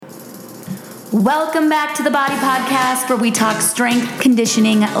Welcome back to the Body Podcast, where we talk strength,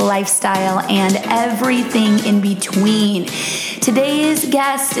 conditioning, lifestyle, and everything in between. Today's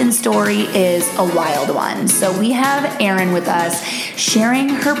guest and story is a wild one. So we have Erin with us sharing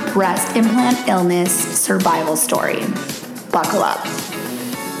her breast implant illness survival story. Buckle up.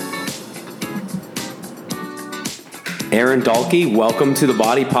 Erin Dalke, welcome to the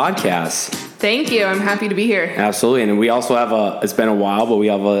Body Podcast. Thank you. I'm happy to be here. Absolutely. And we also have it's been a while, but we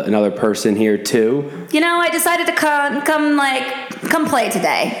have another person here too. You know, I decided to come play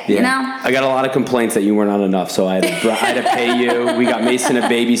today. Yeah. You know? I got a lot of complaints that you weren't on enough, so I had to pay you. We got Mason a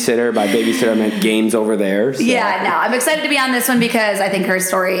babysitter. By babysitter, I meant games over there. So. Yeah, no, I'm excited to be on this one because I think her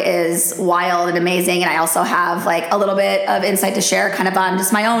story is wild and amazing. And I also have a little bit of insight to share kind of on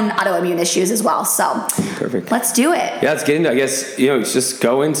just my own autoimmune issues as well. So perfect. Let's do it. Yeah, let's get into, I guess, just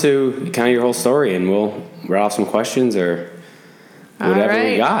go into kind of your whole story and we'll rattle off some questions or whatever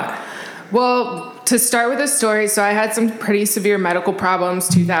we got. Well, to start with the story, so I had some pretty severe medical problems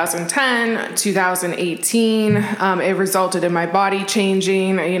 2010, 2018. It resulted in my body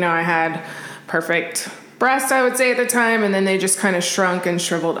changing. I had perfect breasts, I would say, at the time, and then they just kind of shrunk and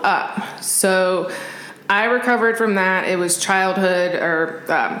shriveled up. So I recovered from that. It was childhood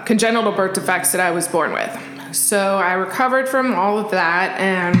or congenital birth defects that I was born with. So I recovered from all of that,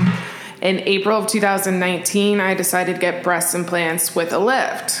 and in April of 2019, I decided to get breast implants with a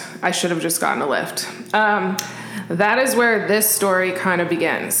lift. I should have just gotten a lift. That is where this story kind of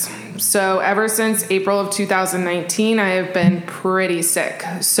begins. So ever since April of 2019, I have been pretty sick.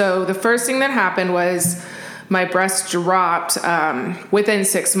 So the first thing that happened was my breast dropped within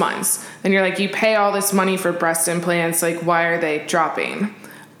 6 months. And you're like, you pay all this money for breast implants, why are they dropping?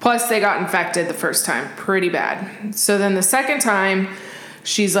 Plus, they got infected the first time, pretty bad. So then the second time,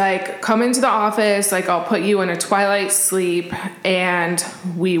 she's like, come into the office, I'll put you in a twilight sleep and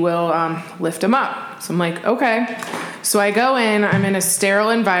we will lift them up. So I'm like, okay. So I go in, I'm in a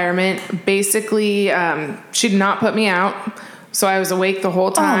sterile environment. Basically, she did not put me out. So I was awake the whole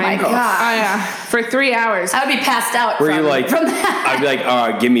time. Oh my God. Oh, yeah. For 3 hours. I would be passed out from that. I'd be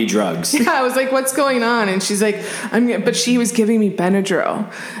like, give me drugs. Yeah, I was like, what's going on? And she's like, but she was giving me Benadryl.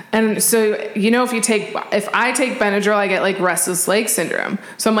 And so, if I take Benadryl, I get restless leg syndrome.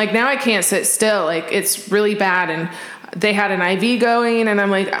 So I'm like, now I can't sit still. It's really bad. And they had an IV going and I'm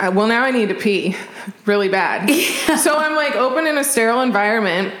like, well, now I need to pee really bad. Yeah. So I'm open in a sterile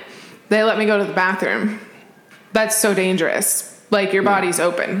environment. They let me go to the bathroom. That's so dangerous. Your body's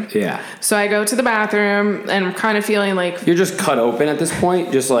open. Yeah. So I go to the bathroom and I'm kind of feeling like... You're just cut open at this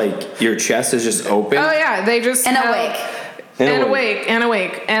point? Just your chest is just open? Oh, yeah. They just... And awake.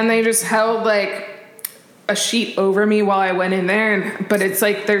 And they just held a sheet over me while I went in there. But it's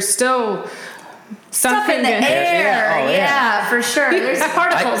there's still... Stuff in the air. Yeah, for sure. There's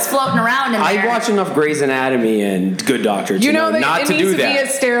particles floating around in there. I watch enough Grey's Anatomy and Good Doctor to know not to do that. It needs to be a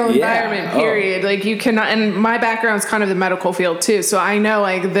sterile environment, period. You cannot, and my background's kind of the medical field too, so I know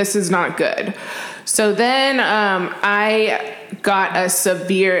this is not good. So then I got a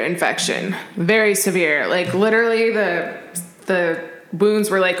severe infection, very severe. Literally the wounds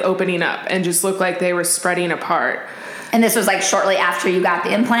were opening up and just looked like they were spreading apart. And this was shortly after you got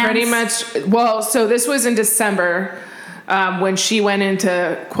the implants? Pretty much. Well, so this was in December when she went in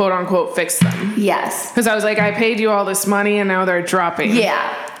to quote unquote fix them. Yes. Because I was like, I paid you all this money and now they're dropping.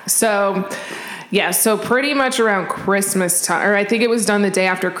 Yeah. So pretty much around Christmas time, or I think it was done the day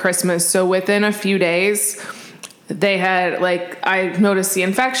after Christmas. So within a few days, they had I noticed the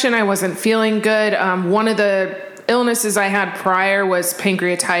infection. I wasn't feeling good. One of the illnesses I had prior was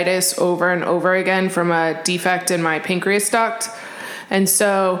pancreatitis over and over again from a defect in my pancreas duct. And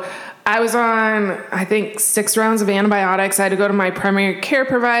so I was on, I think, 6 rounds of antibiotics. I had to go to my primary care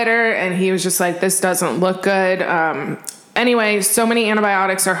provider and he was just like, this doesn't look good. Anyway, so many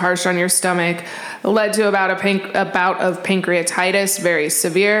antibiotics are harsh on your stomach. It led to a bout of pancreatitis, very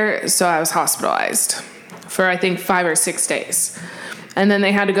severe. So I was hospitalized for, I think, 5 or 6 days. And then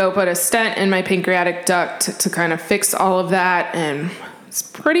they had to go put a stent in my pancreatic duct to kind of fix all of that. And it's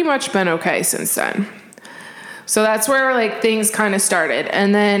pretty much been okay since then. So that's where things kind of started.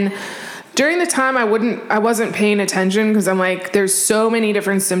 And then during the time I wasn't paying attention because I'm there's so many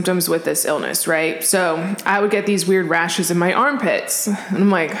different symptoms with this illness, right? So I would get these weird rashes in my armpits. And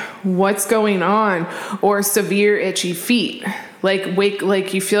I'm like, what's going on? Or severe itchy feet.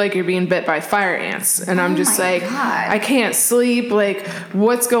 You feel like you're being bit by fire ants. And I'm just God. I can't sleep.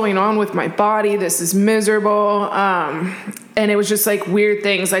 What's going on with my body? This is miserable. And it was just weird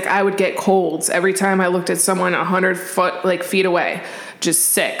things. I would get colds every time I looked at someone 100 feet away, just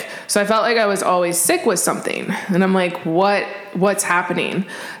sick. So I felt like I was always sick with something. And I'm what's happening?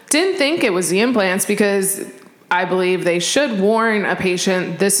 didn't think it was the implants because I believe they should warn a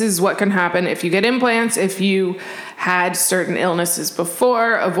patient, this is what can happen if you get implants. If you had certain illnesses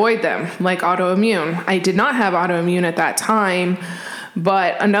before, avoid them, like autoimmune. I did not have autoimmune at that time,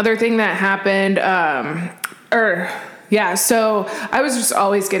 but another thing that happened, so I was just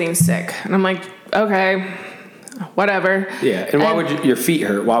always getting sick. And I'm like, okay, whatever. Yeah, and why would your feet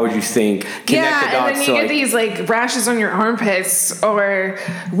hurt? Why would you think? Connect the dots and then you get these like rashes on your armpits or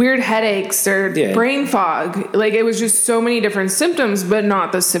weird headaches or brain fog. Like it was just so many different symptoms, but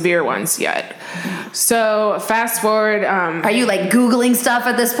not the severe ones yet. So fast forward. Are you like Googling stuff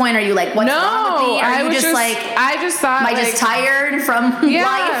at this point? Are you like, what's wrong with me? Are I you just like, I just thought, am I just tired from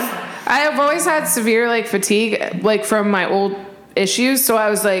life? I have always had severe like fatigue, like from my old issues. So I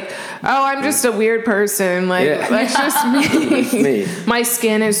was like, oh, I'm just a weird person. Like, that's just me. It's me. My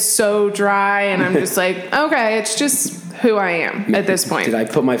skin is so dry and I'm just like, okay, it's just who I am at this point. Did I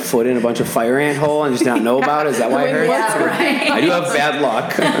put my foot in a bunch of fire ant hole and just not know about it? Is that why I heard? Yeah, right. I do have bad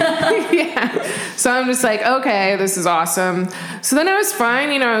luck. So I'm just like, okay, this is awesome. So then I was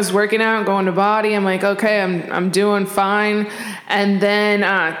fine. You know, I was working out, going to body. I'm like, okay, I'm doing fine. And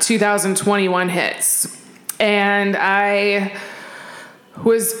then 2021 hits. And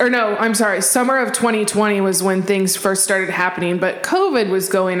summer of 2020 was when things first started happening, but COVID was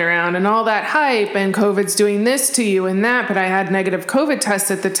going around and all that hype and COVID's doing this to you and that, but I had negative COVID tests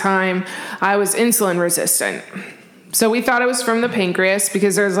at the time. I was insulin resistant. So we thought it was from the pancreas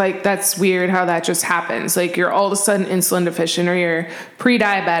because there's like, that's weird how that just happens. Like you're all of a sudden insulin deficient or you're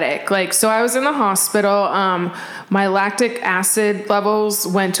pre-diabetic. Like, so I was in the hospital. My lactic acid levels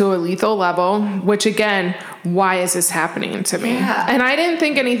went to a lethal level, which again, why is this happening to me? Yeah. And I didn't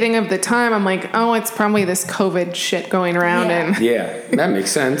think anything of the time. I'm like, oh, it's probably this COVID shit going around. Yeah, that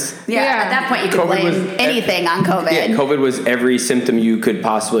makes sense. Yeah, at that point you could blame anything on COVID. Yeah, COVID was every symptom you could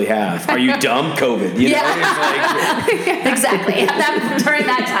possibly have. Are you dumb? COVID. You know? Exactly. During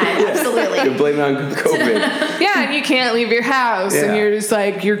that time, absolutely. You blame it on COVID. Yeah, and you can't leave your house and you're just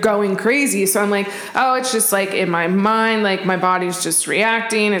like, you're going crazy. So I'm like, oh, it's just like in my mind, like my body's just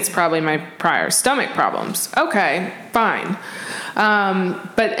reacting. It's probably my prior stomach problems. Okay, fine.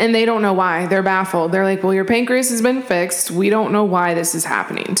 And they don't know why. They're baffled. They're like, well, your pancreas has been fixed. We don't know why this is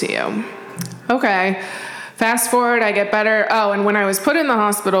happening to you. Okay. Fast forward, I get better. Oh, and when I was put in the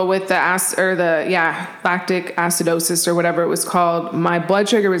hospital with the lactic acidosis or whatever it was called, my blood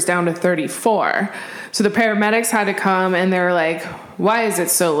sugar was down to 34. So the paramedics had to come and they were like, why is it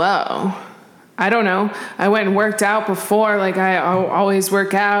so low? I don't know. I went and worked out before. Like I always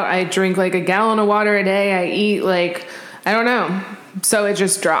work out. I drink like a gallon of water a day. I eat like, I don't know. So it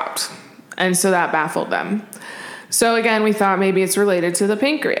just dropped. And so that baffled them. So again, we thought maybe it's related to the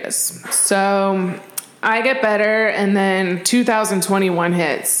pancreas. So I get better and then 2021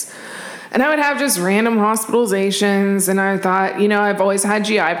 hits. And I would have just random hospitalizations. And I thought, I've always had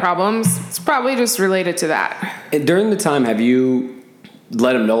GI problems. It's probably just related to that. And during the time, have you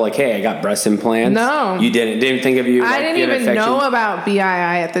let them know, like, hey, I got breast implants? No. You didn't think of you? I didn't even know about BII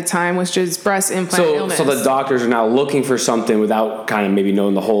at the time, which is breast implant illness. So the doctors are now looking for something without kind of maybe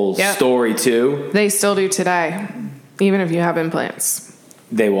knowing the whole story too? They still do today, even if you have implants.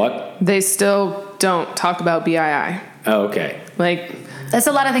 They what? They still don't talk about BII. Oh, okay. Like... That's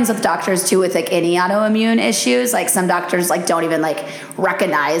a lot of things with doctors too, with like any autoimmune issues. Like some doctors like don't even like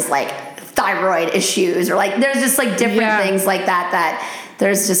recognize like thyroid issues or like there's just like different things like that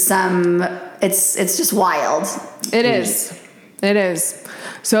there's just some it's just wild. It is.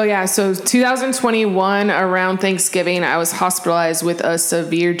 So 2021 around Thanksgiving I was hospitalized with a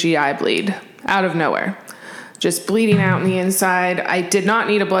severe GI bleed out of nowhere. Just bleeding out on the inside. I did not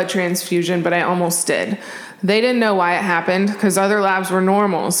need a blood transfusion, but I almost did. They didn't know why it happened because other labs were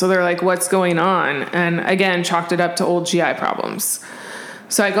normal. So they're like, what's going on? And again, chalked it up to old GI problems.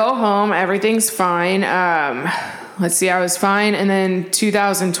 So I go home, everything's fine. I was fine. And then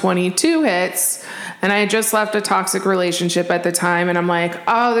 2022 hits and I had just left a toxic relationship at the time. And I'm like,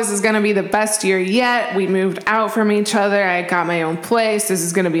 oh, this is going to be the best year yet. We moved out from each other. I got my own place. This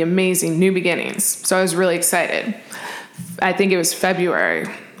is going to be amazing. New beginnings. So I was really excited. I think it was February.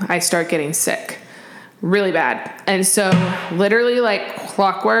 I start getting sick. Really bad. And so literally like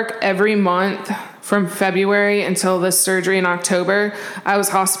clockwork every month from February until the surgery in October, I was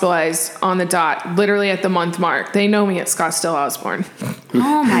hospitalized on the dot, literally at the month mark. They know me at Scottsdale Osborne.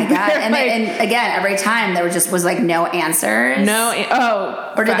 Oh my God. And again, every time there was like no answers.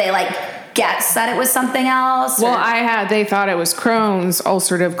 Or did they like guess that it was something else? Well, they thought it was Crohn's,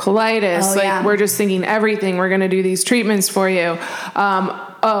 ulcerative colitis. We're just thinking everything. We're going to do these treatments for you.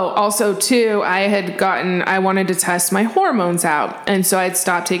 Also too, I wanted to test my hormones out. And so I'd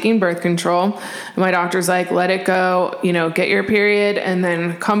stopped taking birth control. And my doctor's like, let it go, get your period and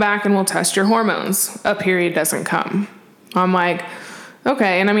then come back and we'll test your hormones. A period doesn't come. I'm like,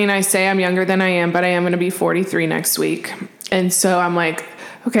 okay. And I mean, I say I'm younger than I am, but I am going to be 43 next week. And so I'm like,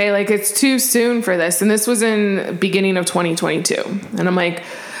 okay, like it's too soon for this. And this was in beginning of 2022. And I'm like,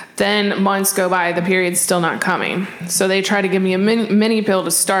 then months go by, the period's still not coming. So they try to give me a mini pill to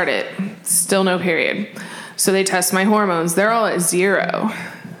start it. Still no period. So they test my hormones. They're all at 0.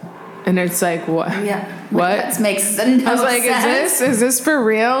 And it's like, what? Yeah. What? That makes no sense. I was like, is this for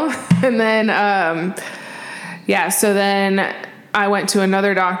real? And then, so then I went to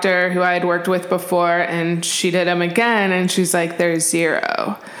another doctor who I had worked with before, and she did them again, and she's like, there's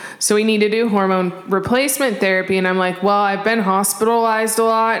 0. So we need to do hormone replacement therapy. And I'm like, well, I've been hospitalized a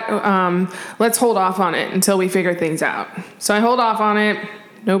lot. Let's hold off on it until we figure things out. So I hold off on it.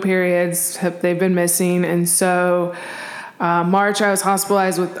 No periods. They've been missing. And so March, I was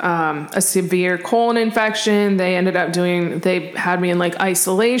hospitalized with a severe colon infection. They had me in like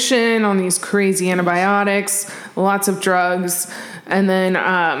isolation on these crazy antibiotics, lots of drugs. And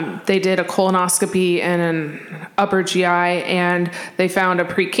then they did a colonoscopy and an upper GI, and they found a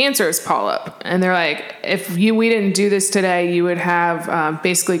precancerous polyp. And they're like, if we didn't do this today, you would have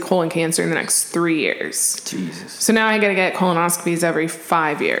basically colon cancer in the next 3 years. Jesus. So now I got to get colonoscopies every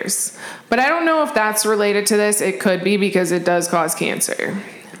 5 years. But I don't know if that's related to this. It could be because it does cause cancer.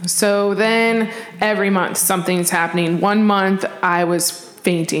 So then every month something's happening. 1 month I was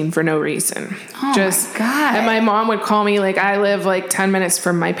fainting for no reason. Oh my God. And my mom would call me, like I live like 10 minutes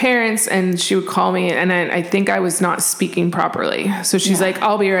from my parents, and she would call me, and I think I was not speaking properly. So she's like,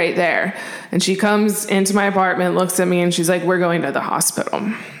 I'll be right there. And she comes into my apartment, looks at me, and she's like, we're going to the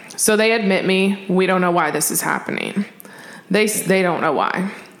hospital. So they admit me. We don't know why this is happening. They don't know why,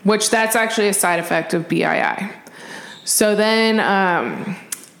 which that's actually a side effect of BII. So then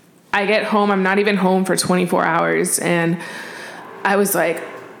I get home. I'm not even home for 24 hours. And I was like,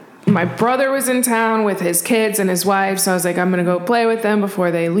 my brother was in town with his kids and his wife. So I was like, I'm going to go play with them before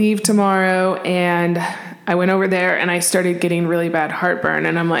they leave tomorrow. And I went over there and I started getting really bad heartburn.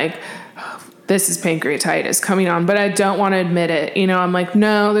 And I'm like, oh, this is pancreatitis coming on, but I don't want to admit it. I'm like,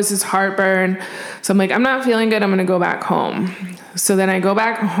 no, this is heartburn. So I'm like, I'm not feeling good. I'm going to go back home. So then I go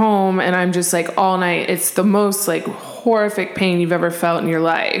back home and I'm just like all night. It's the most like horrific pain you've ever felt in your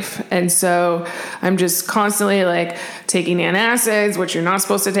life. And so I'm just constantly like taking antacids, which you're not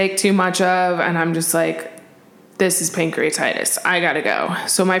supposed to take too much of. And I'm just like, this is pancreatitis. I gotta go.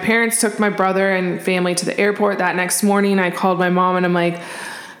 So my parents took my brother and family to the airport that next morning. I called my mom and I'm like,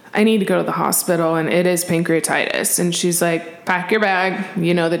 I need to go to the hospital and it is pancreatitis. And she's like, pack your bag,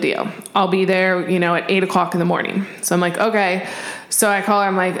 you know the deal. I'll be there, at 8:00 in the morning. So I'm like, okay. So I call her,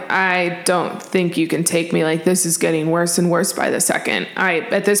 I'm like, I don't think you can take me. Like, this is getting worse and worse by the second.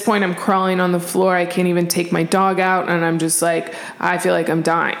 At this point, I'm crawling on the floor. I can't even take my dog out. And I'm just like, I feel like I'm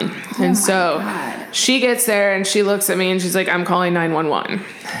dying. And so God. She gets there and she looks at me and she's like, I'm calling 911.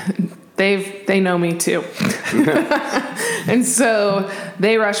 They know me too. And so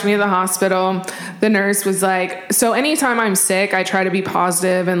they rushed me to the hospital. The nurse was like, so anytime I'm sick, I try to be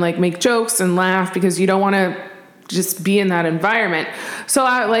positive and like make jokes and laugh because you don't want to just be in that environment. So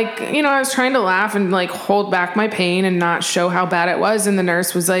I was trying to laugh and like hold back my pain and not show how bad it was. And the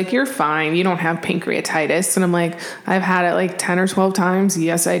nurse was like, you're fine. You don't have pancreatitis. And I'm like, I've had it like 10 or 12 times.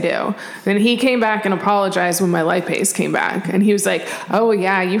 Yes, I do. Then he came back and apologized when my lipase came back. And he was like, oh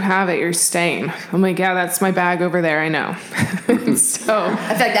yeah, you have it. You're staying. I'm like, yeah, that's my bag over there. I know. So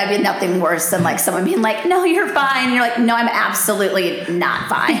I feel like that'd be nothing worse than like someone being like, no, you're fine. And you're like, no, I'm absolutely not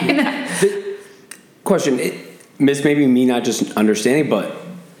fine. The question, Miss, maybe me not just understanding, but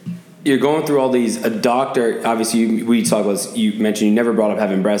you're going through all these, a doctor, obviously we talk about this, you mentioned you never brought up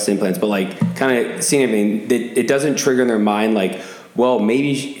having breast implants, but like kind of seeing everything, it doesn't trigger in their mind like, well,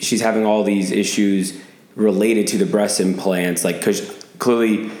 maybe she's having all these issues related to the breast implants, like, because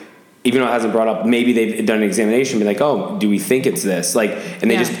clearly, even though it hasn't brought up, maybe they've done an examination and be like, oh, do we think it's this? Like,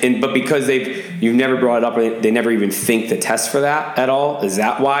 and they but because you've never brought it up, or they never even think to test for that at all. Is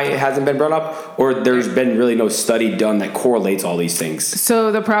that why it hasn't been brought up? Or there's been really no study done that correlates all these things?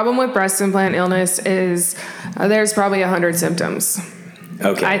 So the problem with breast implant illness is there's probably 100 symptoms.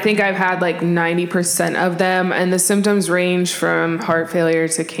 Okay. I think I've had like 90% of them, and the symptoms range from heart failure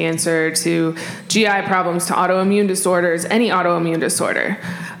to cancer to GI problems to autoimmune disorders, any autoimmune disorder.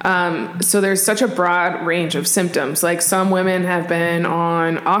 So there's such a broad range of symptoms. Like some women have been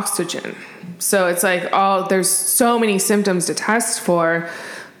on oxygen. So it's like, there's so many symptoms to test for,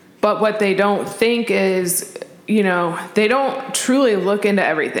 but what they don't think is, you know, they don't truly look into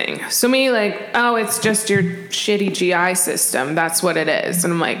everything. So me, like, oh, it's just your shitty GI system. That's what it is.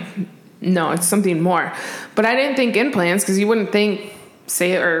 And I'm like, no, it's something more. But I didn't think implants, because you wouldn't think,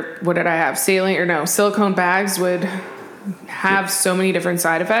 what did I have? Silicone bags would have so many different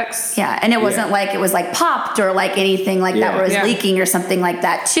side effects. Yeah, and it wasn't like it was like popped or like anything like that where it was leaking or something like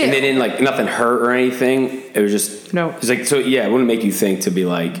that too. And they didn't like nothing hurt or anything. It was just no. It's like, so yeah, it wouldn't make you think to be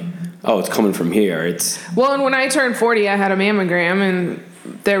like, oh, it's coming from here. It's well, and when I turned 40, I had a mammogram, and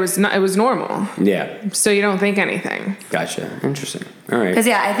it was normal. Yeah. So you don't think anything. Gotcha. Interesting. All right. Because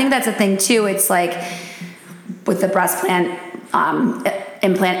I think that's a thing too. It's like with the breast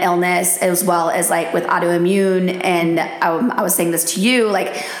implant illness, as well as like with autoimmune. And I was saying this to you,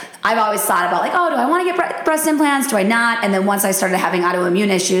 like I've always thought about like, oh, do I want to get breast implants? Do I not? And then once I started having autoimmune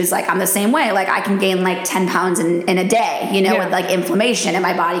issues, like I'm the same way. Like I can gain like 10 pounds in a day, you know, with like inflammation, and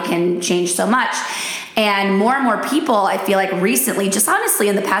my body can change so much. And more people, I feel like recently, just honestly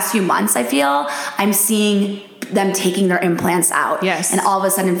in the past few months, I feel I'm seeing them taking their implants out. Yes. And all of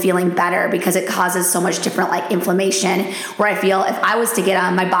a sudden feeling better, because it causes so much different like inflammation, where I feel if I was to get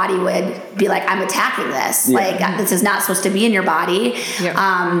on, my body would be like, I'm attacking this. Yeah. Like this is not supposed to be in your body.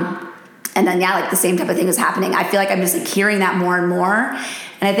 Yeah. And then like the same type of thing is happening. I feel like I'm just like hearing that more and more.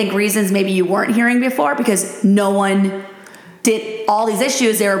 And I think reasons maybe you weren't hearing before, because no one did all these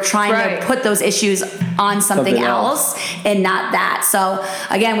issues. They were trying to put those issues on something else and not that. So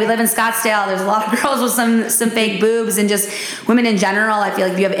again, we live in Scottsdale. There's a lot of girls with some fake boobs, and just women in general. I feel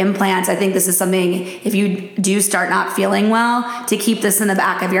like if you have implants, I think this is something, if you do start not feeling well, to keep this in the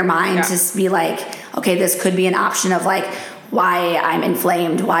back of your mind, just be like, okay, this could be an option of like, why I'm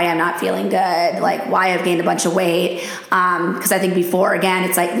inflamed, why I'm not feeling good, like why I've gained a bunch of weight. Because I think before, again,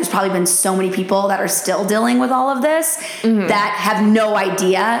 it's like there's probably been so many people that are still dealing with all of this that have no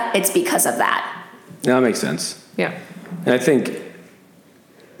idea it's because of that. No, that makes sense. Yeah. And I think,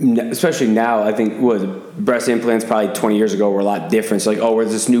 especially now, I think breast implants probably 20 years ago were a lot different. It's like, oh,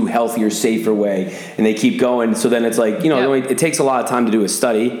 there's this new, healthier, safer way, and they keep going. So then it's like, you know, it takes a lot of time to do a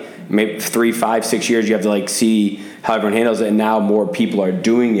study. Maybe 3, 5, 6 years, you have to like see how everyone handles it, and now more people are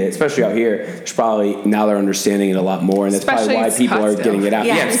doing it, especially out here. There's probably, now they're understanding it a lot more, and that's probably why people are getting it out.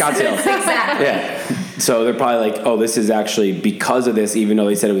 Yeah, Scottsdale. Exactly. Yeah. So they're probably like, oh, this is actually because of this, even though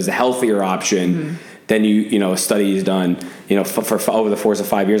they said it was a healthier option. Then a study is done, for over the course of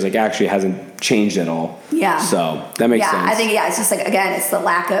 5 years, like actually hasn't changed at all. Yeah. So that makes sense. I think, it's just like, again, it's the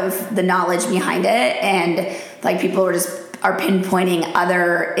lack of the knowledge behind it. And like people are pinpointing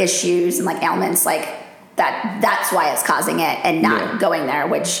other issues and like ailments like that's why it's causing it, and not going there,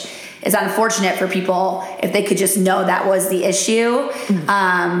 which is unfortunate for people. If they could just know that was the issue,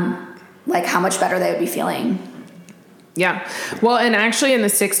 like how much better they would be feeling. Yeah. Well, and actually in the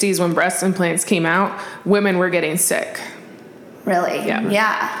 60s when breast implants came out, women were getting sick. Really?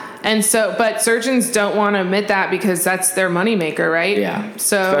 Yeah. And so, but surgeons don't want to admit that, because that's their moneymaker, right? Yeah.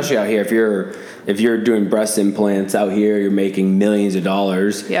 So especially out here, if you're doing breast implants out here, you're making millions of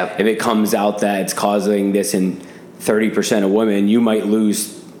dollars. Yep. If it comes out that it's causing this in 30% of women, you might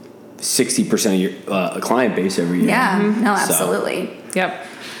lose 60% of your client base every year. Yeah. No, absolutely. Yep.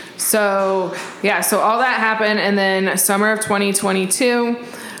 So all that happened, and then summer of 2022,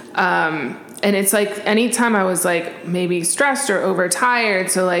 and it's like anytime I was like maybe stressed or overtired.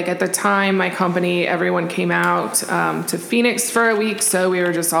 So like at the time, my company, everyone came out to Phoenix for a week. So we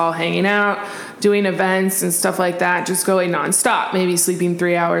were just all hanging out, doing events and stuff like that, just going nonstop, maybe sleeping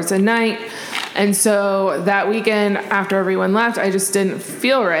 3 hours a night. And so that weekend after everyone left, I just didn't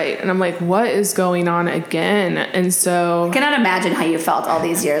feel right. And I'm like, what is going on again? And so I cannot imagine how you felt all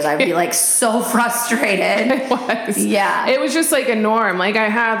these years. I'd be like so frustrated. It was. Yeah. It was just like a norm. Like I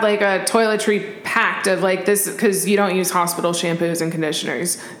had like a toiletry packed of like this, because you don't use hospital shampoos and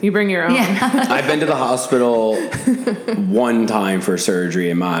conditioners. You bring your own. Yeah. I've been to the hospital one time for surgery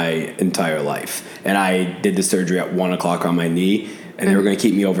in my entire life. And I did the surgery at 1:00 on my knee. And they were going to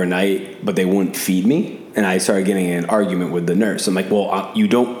keep me overnight, but they wouldn't feed me. And I started getting in an argument with the nurse. I'm like, well, you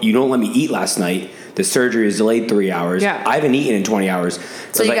don't let me eat last night. The surgery is delayed 3 hours. Yeah. I haven't eaten in 20 hours.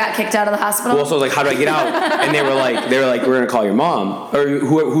 So you got kicked out of the hospital? Well, so I was like, how do I get out? And they were like, we're going to call your mom. Or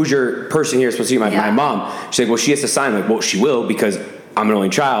who's your person here supposed to see my mom? She's like, well, she has to sign. I'm like, well, she will, because I'm an only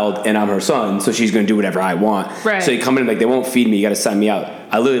child and I'm her son, so she's going to do whatever I want. Right. So you come in, like, they won't feed me. You got to sign me out.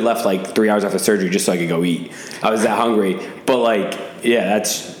 I literally left like 3 hours after surgery just so I could go eat. I was that hungry. But like, yeah,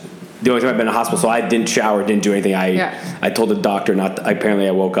 that's the only time I've been in the hospital. So I didn't shower, didn't do anything. I told the doctor apparently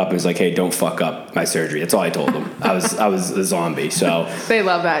I woke up and was like, hey, don't fuck up my surgery. That's all I told him. I was a zombie. So they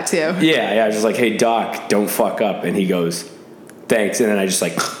love that too. Yeah. I was just like, hey, doc, don't fuck up. And he goes, thanks. And then I just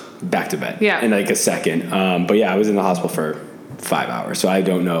like back to bed. Yeah. In like a second. But yeah, I was in the hospital for 5 hours, so I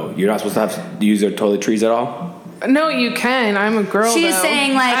don't know. You're not supposed to use their toiletries at all? No, you can. I'm a girl. She's though.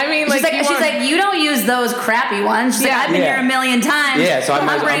 saying like, I mean, she's like, you don't use those crappy ones. She's like, I've been here a million times. Yeah, so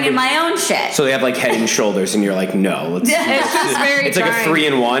I'm bringing my own shit. So they have like Head and Shoulders, and you're like, no, it's just very. It's like a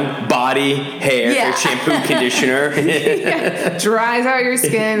 3-in-1: body, hair, shampoo, conditioner. Dries out your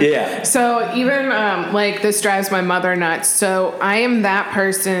skin. Yeah. So even like this drives my mother nuts. So I am that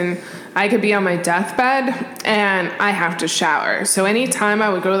person. I could be on my deathbed and I have to shower. So anytime I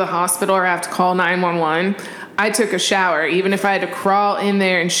would go to the hospital or have to call 911, I took a shower, even if I had to crawl in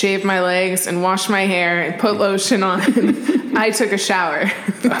there and shave my legs and wash my hair and put lotion on. I took a shower.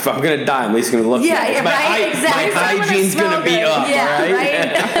 If I'm going to die, I'm at least going to look exactly. My hygiene's going to be up,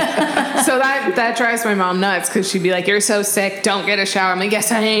 right? So that drives my mom nuts because she'd be like, you're so sick, don't get a shower. I'm like,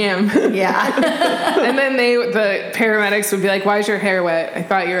 yes, I am. Yeah. And then the paramedics would be like, why's your hair wet? I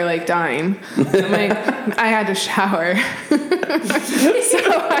thought you were like dying. I'm like, I had to shower. So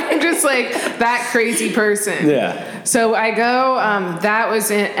I'm just like that crazy person. Yeah. So I go, that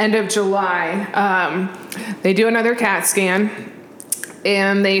was in end of July. They do another CAT scan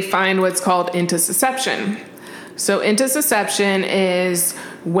and they find what's called intussusception. So intussusception is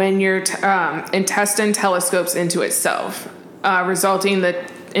when your intestine telescopes into itself, resulting the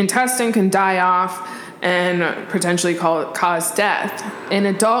intestine can die off and potentially cause death. In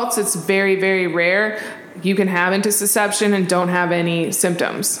adults, it's very, very rare. You can have intussusception and don't have any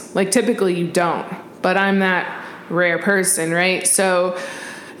symptoms. Like typically you don't, but I'm that rare person, right? So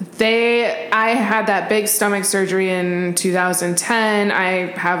I had that big stomach surgery in 2010.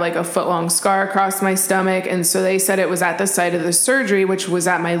 I have like a 1-foot-long scar across my stomach. And so they said it was at the site of the surgery, which was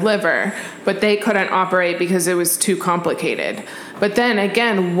at my liver, but they couldn't operate because it was too complicated. But then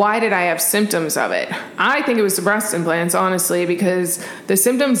again, why did I have symptoms of it? I think it was the breast implants, honestly, because the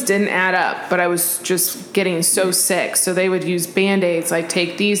symptoms didn't add up, but I was just getting so sick. So they would use Band-Aids, like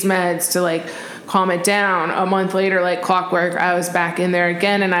take these meds to like calm it down. A month later, like clockwork, I was back in there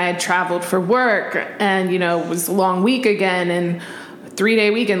again, and I had traveled for work, and it was a long week again, and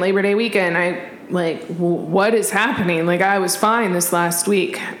 3-day weekend, Labor Day weekend. I like, what is happening? Like I was fine this last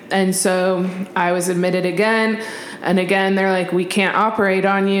week. And so I was admitted again. And again, they're like, we can't operate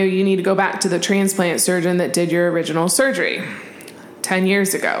on you. You need to go back to the transplant surgeon that did your original surgery 10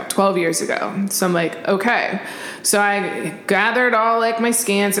 years ago, 12 years ago. So I'm like, okay. So I gathered all like my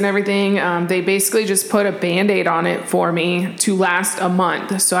scans and everything. They basically just put a Band-Aid on it for me to last a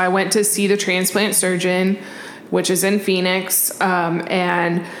month. So I went to see the transplant surgeon, which is in Phoenix.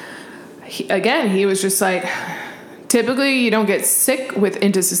 And he was just like, typically you don't get sick with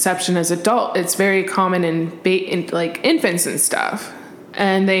intussusception as adult. It's very common in like infants and stuff.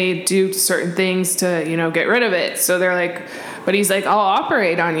 And they do certain things to, get rid of it. So they're like, but he's like, I'll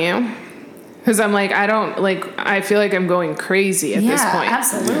operate on you. Because I'm like, I feel like I'm going crazy at this point. Yeah,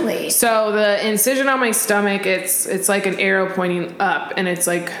 absolutely. So the incision on my stomach, it's like an arrow pointing up, and it's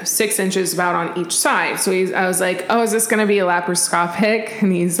like 6 inches about on each side. So I was like, oh, is this going to be a laparoscopic?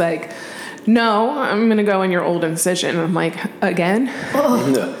 And he's like, no, I'm going to go in your old incision. And I'm like, again?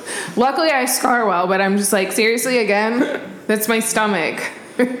 No. Luckily, I scar well, but I'm just like, seriously, again? That's my stomach.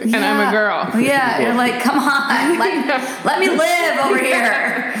 And I'm a girl. Yeah, you're like, come on, let me live over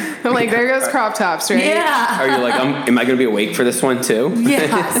here. I'm like, there goes crop tops, right? Yeah. Are you like, am I going to be awake for this one too?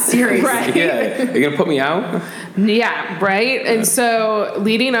 Yeah, seriously. Right. Yeah. Are you going to put me out? Yeah, right? And so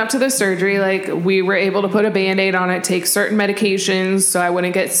leading up to the surgery, like we were able to put a Band-Aid on it, take certain medications so I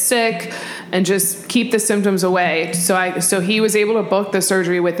wouldn't get sick and just keep the symptoms away. So he was able to book the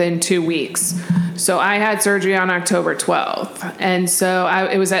surgery within 2 weeks. So I had surgery on October 12th. And so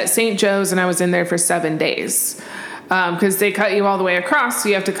it was at St. Joe's, and I was in there for 7 days. Because they cut you all the way across, so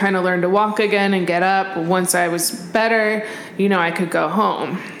you have to kind of learn to walk again and get up. Once I was better, I could go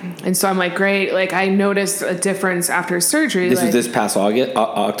home. And so I'm like, great. Like, I noticed a difference after surgery. This was this past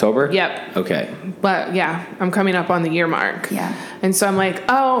October? Yep. Okay. But yeah, I'm coming up on the year mark. Yeah. And so I'm like,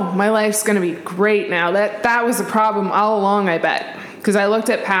 oh, my life's going to be great now. That was a problem all along, I bet. Because I looked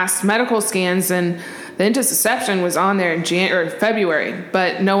at past medical scans, and the intussusception was on there in February,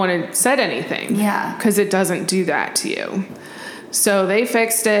 but no one had said anything. Yeah. Because it doesn't do that to you. So they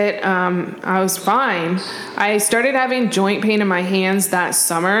fixed it. I was fine. I started having joint pain in my hands that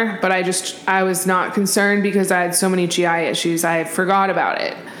summer, but I was not concerned because I had so many GI issues. I forgot about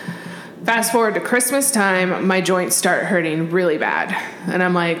it. Fast forward to Christmas time, my joints start hurting really bad. And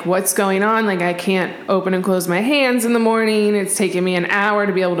I'm like, what's going on? Like, I can't open and close my hands in the morning. It's taking me an hour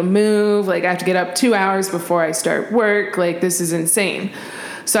to be able to move. Like, I have to get up 2 hours before I start work. Like, this is insane.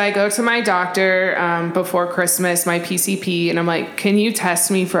 So I go to my doctor before Christmas, my PCP, and I'm like, can you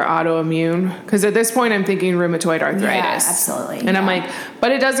test me for autoimmune? Because at this point, I'm thinking rheumatoid arthritis. Yeah, absolutely. And I'm like,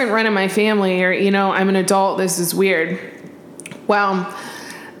 but it doesn't run in my family, or, I'm an adult. This is weird. Well,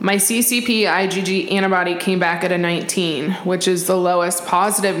 my CCP IgG antibody came back at a 19, which is the lowest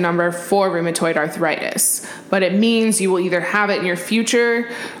positive number for rheumatoid arthritis. But it means you will either have it in your future,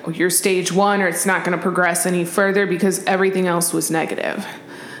 or you're stage 1, or it's not going to progress any further because everything else was negative.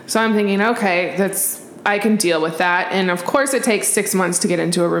 So I'm thinking, okay, I can deal with that. And of course, it takes 6 months to get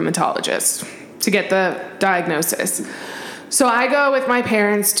into a rheumatologist to get the diagnosis. So I go with my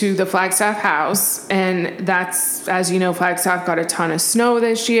parents to the Flagstaff house, and that's, as you know, Flagstaff got a ton of snow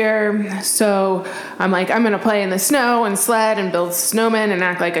this year. So I'm like, I'm going to play in the snow and sled and build snowmen and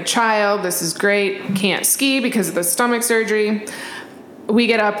act like a child. This is great. Can't ski because of the stomach surgery. We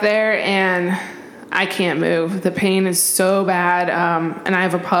get up there and I can't move. The pain is so bad. And I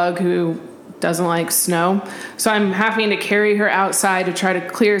have a pug who doesn't like snow. So I'm having to carry her outside to try to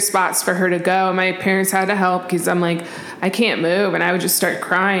clear spots for her to go. My parents had to help because I'm like, I can't move. And I would just start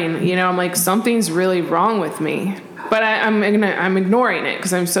crying. I'm like, something's really wrong with me. But I'm ignoring it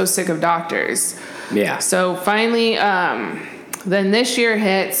because I'm so sick of doctors. Yeah. So finally, then this year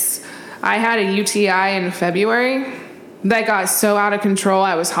hits. I had a UTI in February that got so out of control,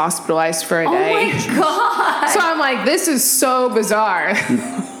 I was hospitalized for a day. Oh my God. So I'm like, this is so bizarre.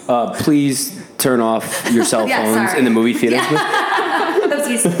 Please turn off your cell Yeah, phones sorry. in the movie theaters.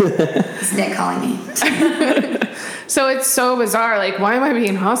 It's Nick calling me. So it's so bizarre. Like, why am I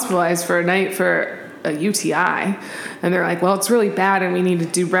being hospitalized for a night for a UTI? And they're like, well, it's really bad and we need to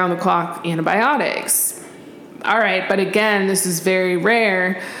do round-the-clock antibiotics. All right, but again, this is very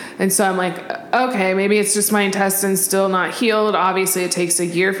rare. And so I'm like, okay, maybe it's just my intestines still not healed. Obviously, it takes a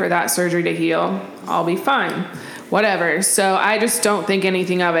year for that surgery to heal. I'll be fine. Whatever. So I just don't think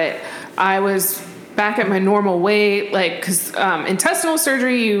anything of it. I was back at my normal weight, because intestinal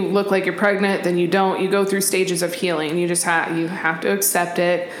surgery, you look like you're pregnant, then you don't. You go through stages of healing. You just you have to accept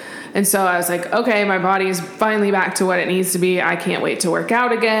it. And so I was like, okay, my body is finally back to what it needs to be. I can't wait to work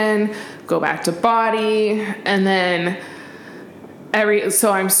out again, go back to body. And then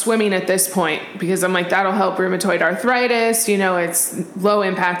so I'm swimming at this point because I'm like, that'll help rheumatoid arthritis. It's low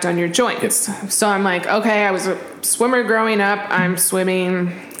impact on your joints. Yep. So I'm like, okay, I was a swimmer growing up. I'm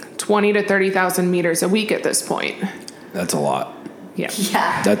swimming 20 to 30,000 meters a week at this point. That's a lot. Yeah.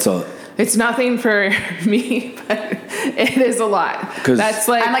 It's nothing for me, but it is a lot. That's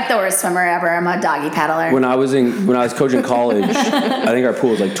like, I'm like the worst swimmer ever. I'm a doggy paddler. When I was coaching college, I think our pool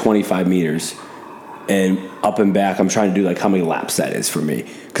was like 25 meters. And up and back, I'm trying to do like how many laps that is for me.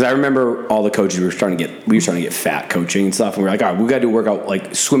 Because I remember all the coaches we were trying to get fat coaching and stuff. And we're like, all right, we got to do a workout.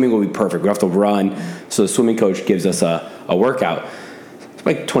 Like swimming will be perfect. We have to run. So the swimming coach gives us a workout. It's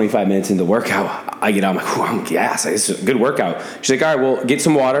like 25 minutes into the workout, I get out. I'm like, I'm gassed. It's a good workout. She's like, all right, well, get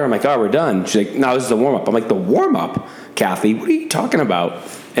some water. I'm like, all right, we're done. She's like, no, this is the warm up. I'm like, the warm up, Kathy? What are you talking about?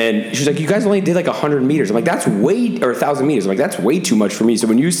 And she's like, you guys only did like 100 meters. I'm like, or 1,000 meters. I'm like, that's way too much for me. So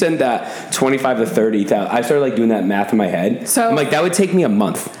when you send that 25 to 30,000, I started like doing that math in my head. So I'm like, that would take me a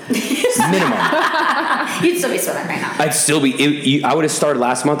month minimum. You'd still be swimming right now. I'd still be. I would have started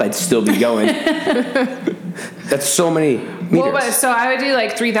last month. I'd still be going. That's so many meters. Well, so I would do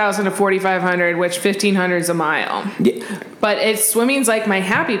like 3,000 to 4,500, which 1,500 is a mile. Yeah. But swimming's like my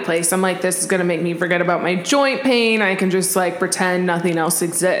happy place. I'm like, this is going to make me forget about my joint pain. I can just like pretend nothing else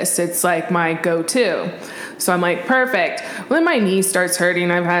exists. It's like my go-to. So I'm like, perfect. Well, then my knee starts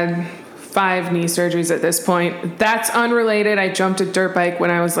hurting. I've had 5 knee surgeries at this point. That's unrelated. I jumped a dirt bike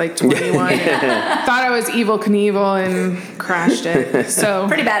when I was like 21. Thought I was Evel Knievel and crashed it. So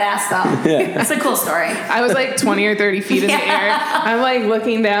pretty badass though. Yeah. That's a cool story. I was like 20 or 30 feet in the air. I'm like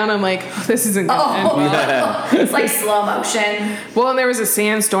looking down. I'm like, this isn't good. It's like slow motion. Well, and there was a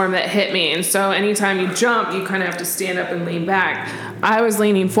sandstorm that hit me. And so anytime you jump, you kind of have to stand up and lean back. I was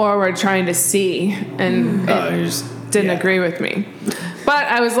leaning forward trying to see, and it just didn't agree with me. But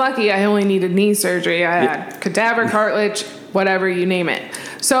I was lucky. I only needed knee surgery. I had cadaver cartilage, whatever, you name it.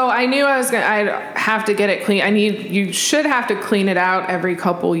 So I knew I'd have to get it clean. You should have to clean it out every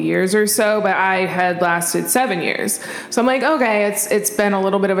couple years or so, but I had lasted 7 years. So I'm like, okay, it's been a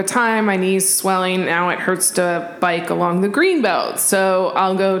little bit of a time. My knee's swelling. Now it hurts to bike along the green belt. So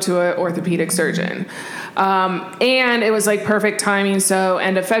I'll go to an orthopedic surgeon. And it was like perfect timing. So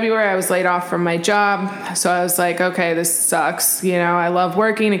end of February, I was laid off from my job. So I was like, okay, this sucks. I love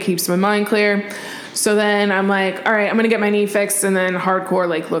working. It keeps my mind clear. So then I'm like, all right, I'm going to get my knee fixed and then hardcore,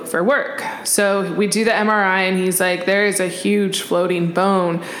 like, look for work. So we do the MRI and he's like, there is a huge floating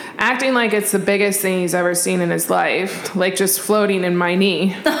bone, acting like it's the biggest thing he's ever seen in his life, like just floating in my knee.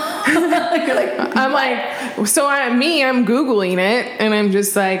 You're like, I'm like, so I'm Googling it and I'm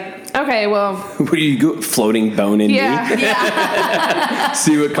just like, okay, well. What do you go? Floating bone in knee? yeah.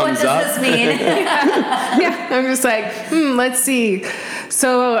 See what comes What up? does this mean? Yeah, I'm just like, let's see.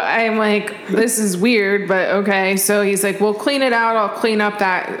 So I'm like, this is weird, but okay. So he's like, well, clean it out. I'll clean up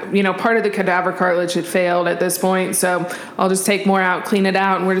that, part of the cadaver cartilage had failed at this point. So I'll just take more out, clean it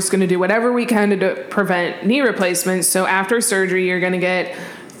out. And we're just going to do whatever we can to prevent knee replacements. So after surgery, you're going to get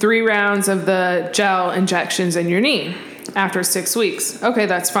 3 rounds of the gel injections in your knee after 6 weeks. Okay,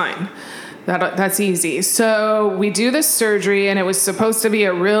 that's fine. That's easy. So we do this surgery and it was supposed to be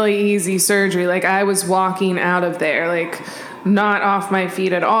a really easy surgery. Like I was walking out of there, like not off my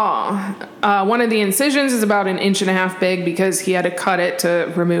feet at all. One of the incisions is about 1.5 inches big because he had to cut it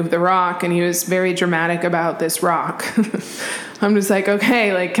to remove the rock and he was very dramatic about this rock. I'm just like,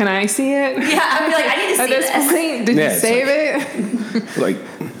 okay, like, can I see it? Yeah, I'd be like, I need to see this. Point, did you save it? Like,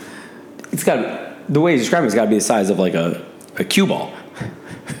 it's got, the way he's describing it's got to be the size of like a cue ball.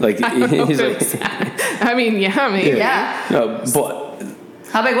 Like, he's like, I mean, yeah, maybe. Yeah. no, but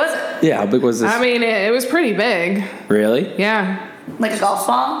How big was it? yeah, how big was this? I mean, it was pretty big. Really? Yeah, Like a golf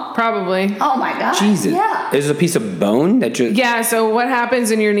ball? probably. Oh my god. Jesus. Yeah. Is it a piece of bone that just? Yeah, so what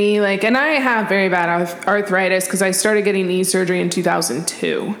happens in your knee, like, and I have very bad arthritis because I started getting knee surgery in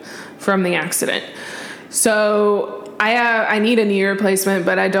 2002 from the accident. So I need a knee replacement,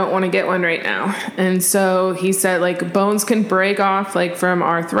 but I don't want to get one right now. And so he said, like, bones can break off, like, from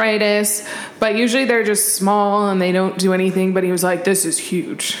arthritis, but usually they're just small and they don't do anything. But he was like, this is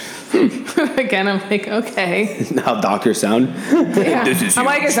huge. Again, I'm like, okay. How doctors sound? Yeah. This is I'm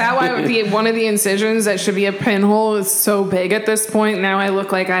huge. like, is that why one of the incisions that should be a pinhole is so big at this point? Now I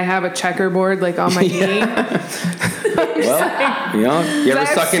look like I have a checkerboard, like, on my knee. Well, you ever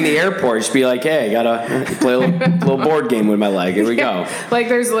stuck in the airport, just be like, hey, I gotta play a little board game with my leg. Here we go. Like,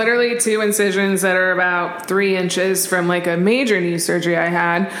 there's literally 2 incisions that are about 3 inches from, like, a major knee surgery I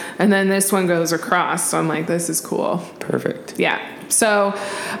had, and then this one goes across. So I'm like, this is cool. Perfect. Yeah. So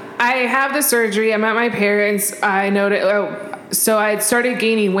I have the surgery. I'm at my parents'. I noticed. So I had started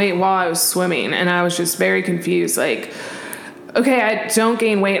gaining weight while I was swimming, and I was just very confused. Like, okay, I don't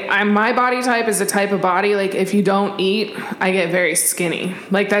gain weight. My body type is a type of body, like, if you don't eat, I get very skinny.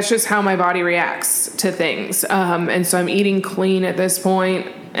 Like, that's just how my body reacts to things. And so I'm eating clean at this point,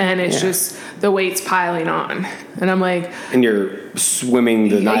 and it's just the weight's piling on. And I'm like... And you're swimming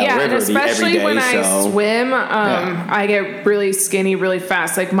the Nile River and especially every day, when I swim, I get really skinny really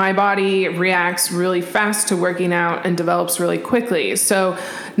fast. Like, my body reacts really fast to working out and develops really quickly. So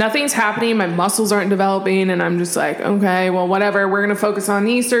nothing's happening. My muscles aren't developing, and I'm just like, okay, well, whatever. We're going to focus on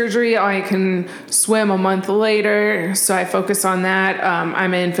knee surgery. I can swim a month later, so I focus on that.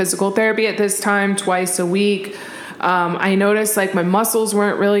 I'm in physical therapy at this time, twice a week. I noticed, like, my muscles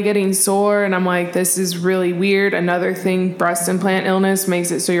weren't really getting sore, and I'm like, this is really weird. Another thing, breast implant illness makes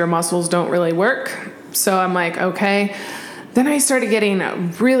it so your muscles don't really work. So I'm like, okay. Then I started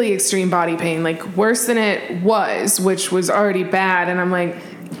getting really extreme body pain, like worse than it was, which was already bad. And I'm like,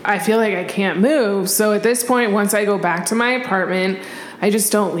 I feel like I can't move. So at this point, once I go back to my apartment, I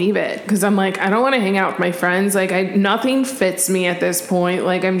just don't leave it because I'm like, I don't want to hang out with my friends. Like, nothing fits me at this point.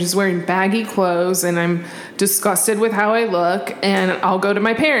 Like, I'm just wearing baggy clothes and I'm disgusted with how I look. And I'll go to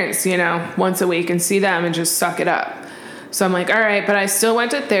my parents, once a week and see them and just suck it up. So I'm like, all right, but I still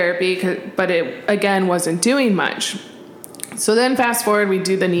went to therapy, but it, again, wasn't doing much. So then fast forward, we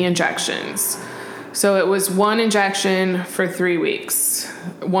do the knee injections. So it was 1 injection for 3 weeks,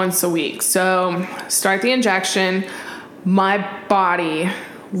 once a week. So start the injection. My body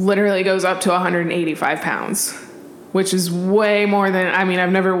literally goes up to 185 pounds, which is way more than,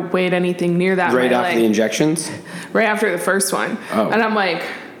 I've never weighed anything near that. Right after the injections? Right after the first one. Oh. And I'm like,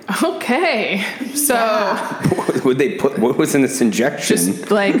 okay. So Would they put, what was in this injection? just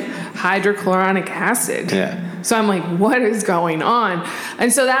like hydrochloric acid. Yeah. So I'm like, what is going on?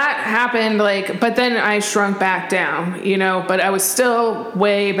 And so that happened, but then I shrunk back down, but I was still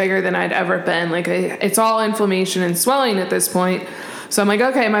way bigger than I'd ever been. Like, it's all inflammation and swelling at this point. So I'm like,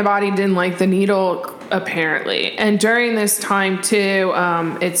 okay, my body didn't like the needle, apparently. And during this time too,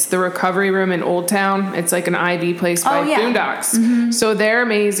 it's the recovery room in Old Town. It's like an IV place by Boondocks. Mm-hmm. So they're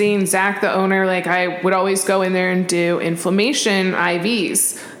amazing. Zach, the owner, I would always go in there and do inflammation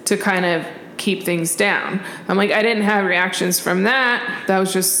IVs to kind of keep things down. I'm like, I didn't have reactions from that. That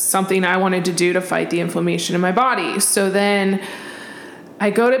was just something I wanted to do to fight the inflammation in my body. So then I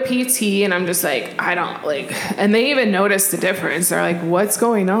go to PT and I'm just like, I don't like, and they even notice the difference. They're like, what's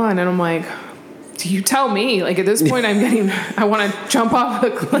going on? And I'm like, do you tell me? Like at this point I want to jump off the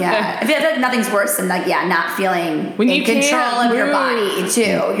cliff. Yeah. I feel like nothing's worse than like, not feeling in control of your body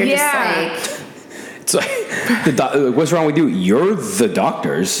too. You're just like. It's like, what's wrong with you? You're the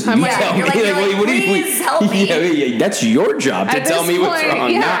doctors. You're like, please help me. Yeah, that's your job to tell me what's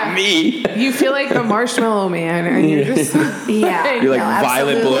wrong, not me. You feel like the marshmallow man, and you're just you're like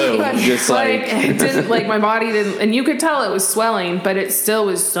violet blue, just like it didn't like my body didn't, and you could tell it was swelling, but it still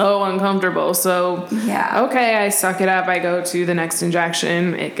was so uncomfortable. So okay, I suck it up. I go to the next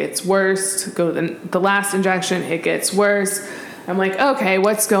injection, it gets worse. Go to the last injection, it gets worse. I'm like, okay,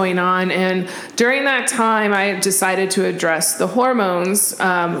 what's going on? And during that time, I decided to address the hormones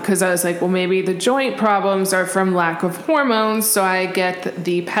because I was like, well, maybe the joint problems are from lack of hormones. So I get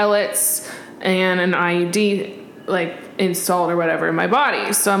the pellets and an IUD like installed or whatever in my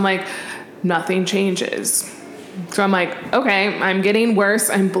body. So I'm like, nothing changes. So I'm like, okay, I'm getting worse.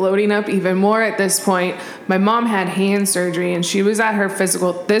 I'm bloating up even more at this point. My mom had hand surgery and she was at her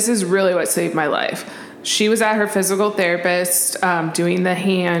physical. This is really what saved my life. She was at her physical therapist doing the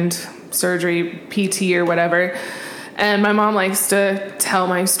hand surgery, PT or whatever. And my mom likes to tell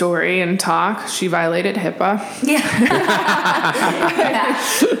my story and talk. She violated HIPAA.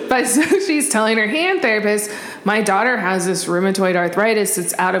 But so she's telling her hand therapist, my daughter has this rheumatoid arthritis.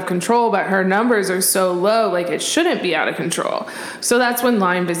 It's out of control, but her numbers are so low, like it shouldn't be out of control. So that's when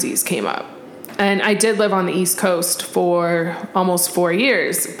Lyme disease came up. And I did live on the East Coast for almost 4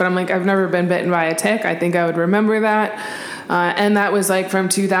 years, but I'm like, I've never been bitten by a tick. I think I would remember that. And that was like from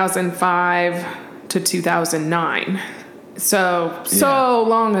 2005 to 2009. So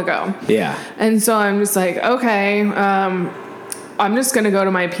long ago. Yeah. And so I'm just like, okay, I'm just going to go to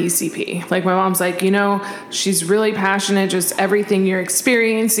my PCP. Like my mom's like, she's really passionate, just everything you're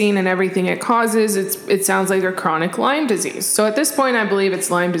experiencing and everything it causes. It sounds like a chronic Lyme disease. So at this point, I believe it's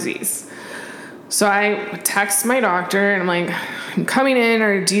Lyme disease. So I text my doctor and I'm like, I'm coming in,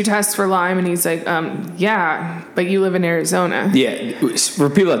 or do you test for Lyme? And he's like, yeah, but you live in Arizona. Yeah. For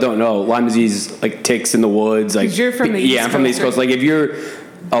people that don't know, Lyme disease like ticks in the woods. Like you're from the East Coast. Yeah, I'm from the East Coast. Like if you're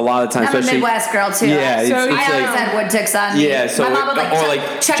a lot of times, I'm a Midwest girl too. Yeah, so I always had wood ticks on me. Yeah, so my mom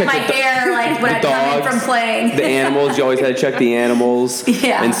would check my hair when I'd come in from playing. The animals, you always had to check the animals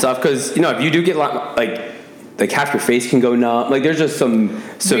and stuff because if you do get like half your face can go numb. Like there's just some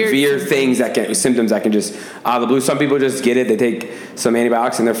severe symptoms that can just out of the blue. Some people just get it. They take some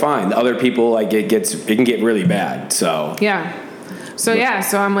antibiotics and they're fine. Other people it can get really bad. So So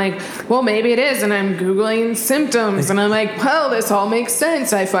I'm like, well, maybe it is. And I'm Googling symptoms and I'm like, well, this all makes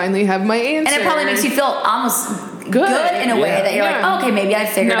sense. I finally have my answer. And it probably makes you feel almost good in a way that you're like, oh, okay, maybe I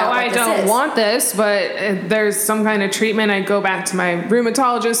figured out what this is. No, I don't want this, but there's some kind of treatment. I go back to my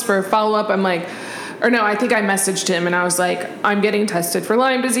rheumatologist for a follow-up. I'm like, I think I messaged him and I was like, I'm getting tested for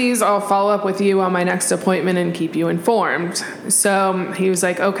Lyme disease. I'll follow up with you on my next appointment and keep you informed. So he was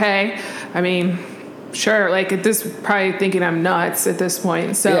like, okay. I mean, sure. Like at this, probably thinking I'm nuts at this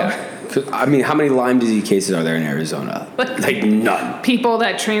point. So, I mean, how many Lyme disease cases are there in Arizona? Like none. People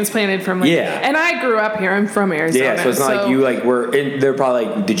that transplanted from and I grew up here. I'm from Arizona. Yeah, so it's not like you they're probably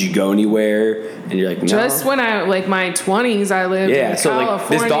like, did you go anywhere? And you're like, no. Just when my 20s, I lived in California. Like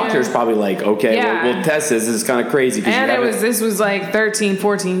this doctor's probably like, okay, we'll test this. This is kind of crazy. And this was like 13,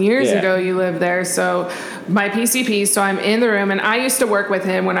 14 years ago you lived there. So my PCP, so I'm in the room and I used to work with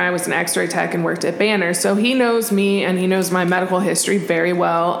him when I was an x-ray tech and worked at Banner. So he knows me and he knows my medical history very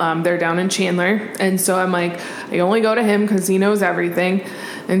well. They're down in Chandler. And so I'm like, I only go to him because he knows everything.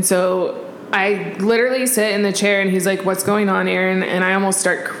 And so I literally sit in the chair and he's like, what's going on, Erin? And I almost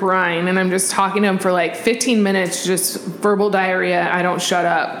start crying and I'm just talking to him for like 15 minutes, just verbal diarrhea. I don't shut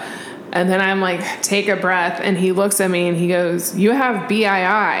up. And then I'm like, take a breath. And he looks at me and he goes, you have BII.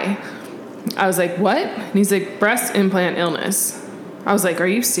 I was like, what? And he's like, breast implant illness. I was like, are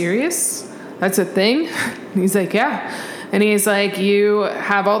you serious? That's a thing? And he's like, yeah. And he's like, you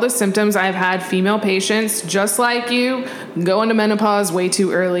have all the symptoms. I've had female patients just like you go into menopause way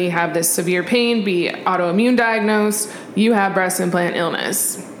too early, have this severe pain, be autoimmune diagnosed. You have breast implant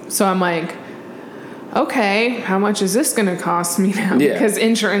illness. So I'm like, okay, how much is this going to cost me now? Yeah. Because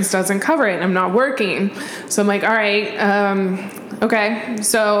insurance doesn't cover it and I'm not working. So I'm like, all right, okay.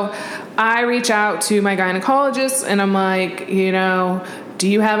 So I reach out to my gynecologist and I'm like, do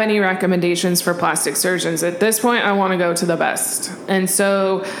you have any recommendations for plastic surgeons? At this point, I want to go to the best. And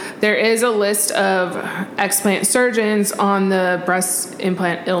so there is a list of explant surgeons on the breast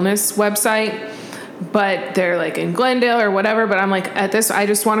implant illness website. but they're like in Glendale or whatever. But I'm like, at this, I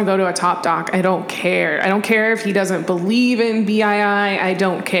just want to go to a top doc. I don't care. I don't care if he doesn't believe in BII. I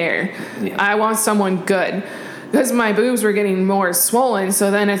don't care. Yeah. I want someone good. Because my boobs were getting more swollen,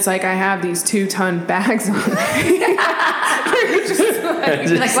 so then it's like I have these 2-ton bags on. You're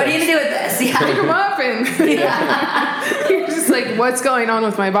like, what are you gonna do with this? Yeah. Pick them up and you're just like, what's going on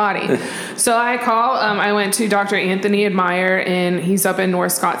with my body? So I I went to Dr. Anthony Admire, and he's up in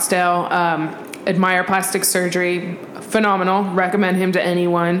North Scottsdale. Admire Plastic Surgery, phenomenal. Recommend him to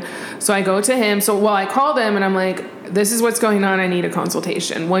anyone. So I go to him. So I called him and I'm like, this is what's going on. I need a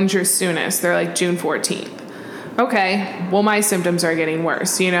consultation. When's your soonest? They're like June 14th. Okay, well, my symptoms are getting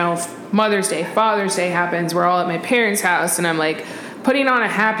worse. Mother's Day, Father's Day happens. We're all at my parents' house, and I'm like putting on a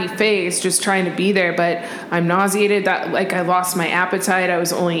happy face, just trying to be there. But I'm nauseated. That I lost my appetite. I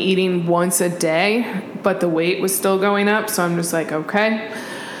was only eating once a day, but the weight was still going up. So I'm just like, okay.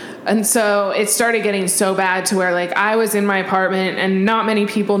 And so it started getting so bad to where I was in my apartment, and not many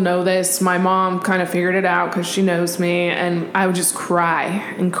people know this. My mom kind of figured it out because she knows me, and I would just cry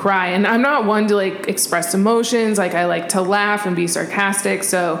and cry. And I'm not one to express emotions. I like to laugh and be sarcastic.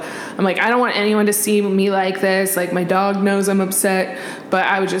 So I'm like, I don't want anyone to see me like this. My dog knows I'm upset, but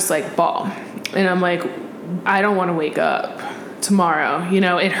I would just bawl. And I'm like, I don't want to wake up tomorrow.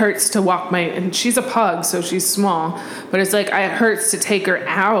 It hurts to walk and she's a pug, so she's small, but it's it hurts to take her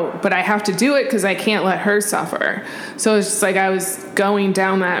out, but I have to do it because I can't let her suffer. So it's just I was going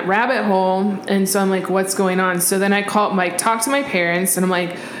down that rabbit hole. And so I'm like, what's going on? So then I talked to my parents, and I'm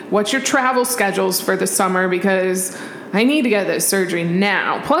like, what's your travel schedules for the summer? Because I need to get this surgery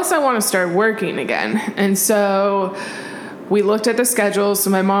now. Plus I want to start working again. And so we looked at the schedule. So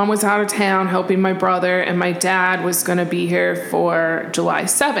my mom was out of town helping my brother, and my dad was going to be here for July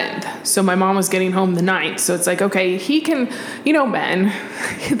 7th. So my mom was getting home the 9th. So it's okay, he can, men,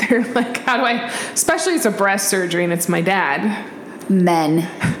 they're how do I, especially it's a breast surgery and it's my dad. Men.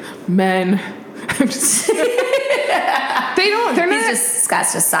 I'm just, they're not.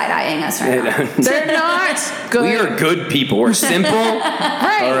 Scott's just side-eyeing us right now. They're not good. We are good people. We're simple.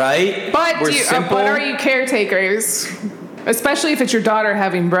 Right. All right? But simple. But are you caretakers? Especially if it's your daughter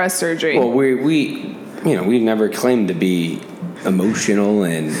having breast surgery. Well, we never claimed to be emotional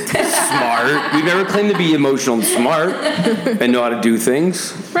and smart. We've never claimed to be emotional and smart and know how to do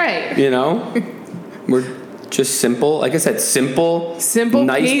things. Right. We're just simple. Like I said, simple,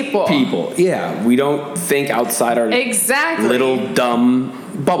 nice people. Yeah, we don't think outside our little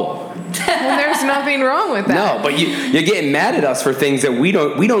dumb bubble. Well, there's nothing wrong with that. No, but you're getting mad at us for things that we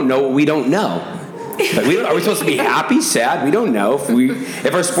don't know what we don't know. Are we supposed to be happy, sad? We don't know.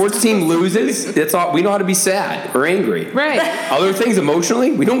 If our sports team loses, that's all. We know how to be sad or angry. Right. Other things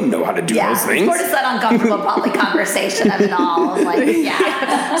emotionally, we don't know how to do those things. Sport is that uncomfortable probably conversation of it all.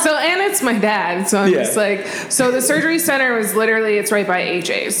 So, and it's my dad. So I'm just so the surgery center was literally, it's right by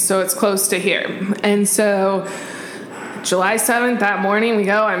AJ's. So it's close to here. And so July 7th, that morning we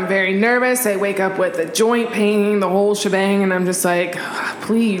go. I'm very nervous. I wake up with a joint pain, the whole shebang, and I'm just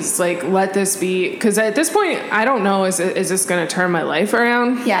please, let this be. Because at this point, I don't know, is this going to turn my life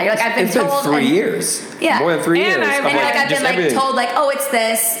around? Yeah, you're I've been it's told. It's been 3 years. Yeah. More than 3 years. And I've been told, oh, it's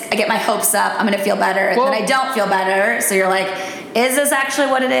this. I get my hopes up. I'm going to feel better. And then I don't feel better. So you're is this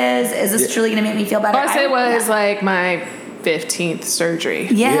actually what it is? Is this truly going to make me feel better? Plus, it was my 15th surgery.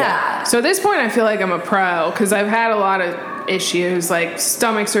 Yeah. So at this point, I feel like I'm a pro because I've had a lot of issues,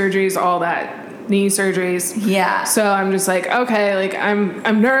 stomach surgeries, all that, knee surgeries. Yeah. So I'm just okay,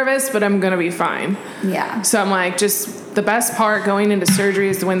 I'm nervous, but I'm gonna be fine. Yeah. So I'm just the best part going into surgery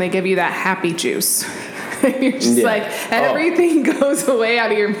is when they give you that happy juice. You're just everything goes away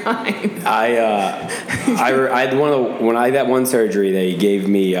out of your mind. I had when I had that one surgery, they gave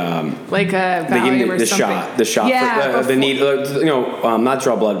me a Valium the shot for the needle, not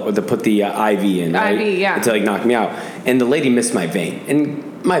draw blood, but to put the IV in, right? IV, to knock me out. And the lady missed my vein,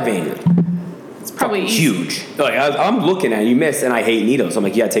 and my vein, it's probably huge. I'm looking at it, you missed, and I hate needles. I'm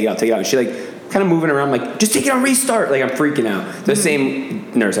yeah, take it out. And she kind of moving around, just take it on restart. I'm freaking out. The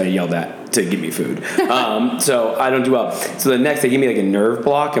same nurse I yelled at to give me food. So I don't do well. So the next, they gave me a nerve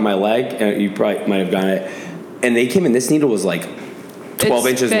block in my leg. You probably might have gotten it. And they came in, this needle was 12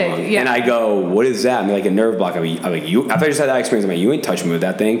 inches big, long. Yeah. And I go, what is that? And a nerve block. I'm you, after I just had that experience, I'm you ain't touching me with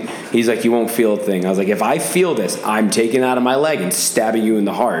that thing. He's you won't feel a thing. I was if I feel this, I'm taking it out of my leg and stabbing you in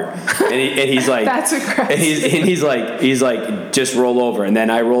the heart. And he's that's aggressive. And he's just roll over. And then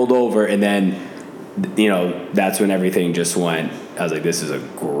I rolled over, and then, that's when everything just went I was like, this is a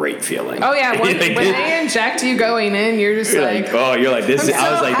great feeling. Oh yeah, when they inject you going in, you're just you're like, this is.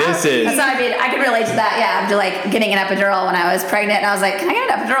 I was like, this is. So, I mean, I can relate to that. Yeah, after like getting an epidural when I was pregnant, and I was like, can I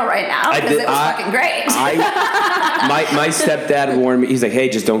get an epidural right now? Because it was fucking great. My stepdad warned me. He's like, hey,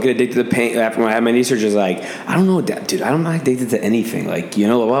 just don't get addicted to pain. After I had my knee surgery, he's like, I don't know, dude. I'm not addicted to anything. Like,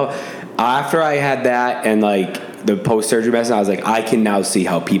 well, after I had that and like the post-surgery medicine, I was like, I can now see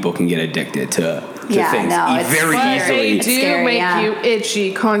how people can get addicted to things very easily. They do make you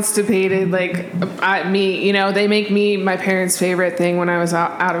itchy, constipated. Like they make me my parents' favorite thing when I was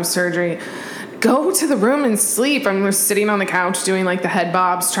out of surgery. Go to the room and sleep. I'm just sitting on the couch doing like the head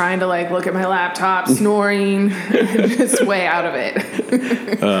bobs, trying to like look at my laptop, snoring, just way out of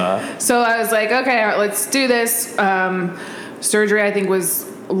it. So I was like, okay, let's do this. Surgery, I think, was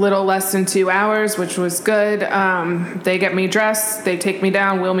a little less than 2 hours, which was good. They get me dressed, they take me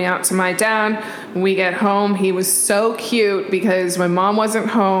down, wheel me out to my dad. When we get home, he was so cute because my mom wasn't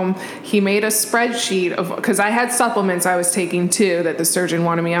home. He made a spreadsheet because I had supplements I was taking too that the surgeon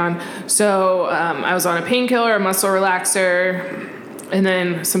wanted me on. So I was on a painkiller, a muscle relaxer, and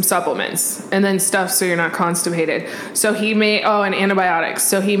then some supplements, and then stuff so you're not constipated. So he made, and antibiotics.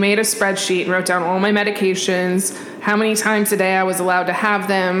 So he made a spreadsheet and wrote down all my medications, how many times a day I was allowed to have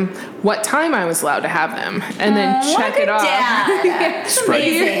them, what time I was allowed to have them, and then check it off. Yeah.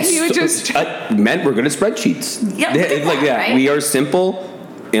 He would just... meant we're good at spreadsheets. Yep. It's like that. Right? We are simple.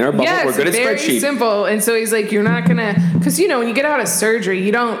 In our bubble, we're good at spreadsheets. Very simple. And so he's like, you're not gonna, because when you get out of surgery,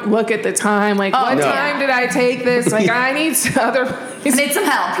 you don't look at the time. Like, what time did I take this? Like, I need I need some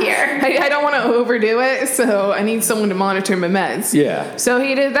help here. I don't want to overdo it, so I need someone to monitor my meds. Yeah. So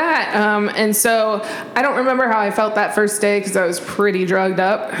he did that, and so I don't remember how I felt that first day because I was pretty drugged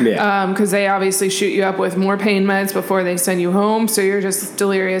up. Yeah. Because they obviously shoot you up with more pain meds before they send you home, so you're just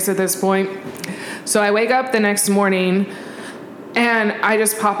delirious at this point. So I wake up the next morning. And I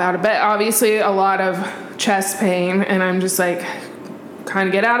just pop out of bed. Obviously, a lot of chest pain, and I'm just like, kind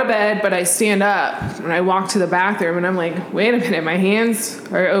of get out of bed, but I stand up, and I walk to the bathroom, and I'm like, wait a minute, my hands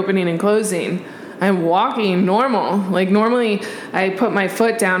are opening and closing. I'm walking normal. Like, normally, I put my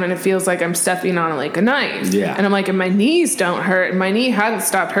foot down, and it feels like I'm stepping on, like, a knife. Yeah. And I'm like, and my knees don't hurt, and my knee hadn't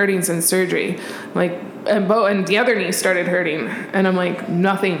stopped hurting since surgery. Like, and the other knee started hurting, and I'm like,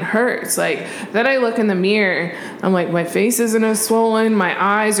 nothing hurts. Like, then I look in the mirror, I'm like, my face isn't as swollen, my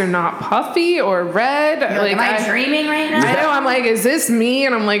eyes are not puffy or red. Like, am I dreaming right now? I know. I'm like, is this me?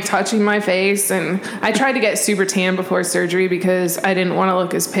 And I'm like touching my face, and I tried to get super tan before surgery because I didn't want to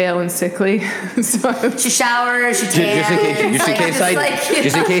look as pale and sickly. So she showers, she tans.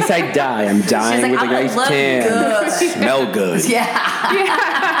 Just in case I die, I'm dying with a nice tan. Good. Smell good. Yeah.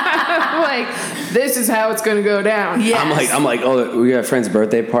 Like, this is how it's gonna go down. Yes. I'm like, we got a friend's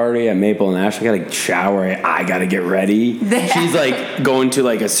birthday party at Maple and Ash. I gotta shower. I gotta get ready. She's like going to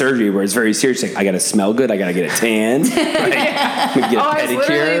like a surgery where it's very serious. Like, I gotta smell good. I gotta get a tan. Get a I was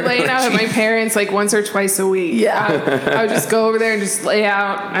literally laying out at my parents like once or twice a week. Yeah. I would just go over there and just lay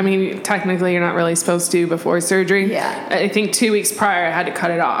out. I mean, technically, you're not really supposed to before surgery. Yeah. I think 2 weeks prior, I had to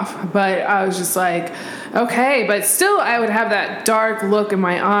cut it off. But I was just like, okay. But still, I would have that dark look in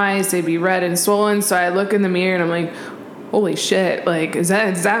my eyes. They'd be red and swollen. So I look in the mirror and I'm like, holy shit, like, is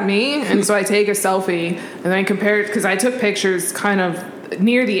that me? And so I take a selfie and then I compare it because I took pictures kind of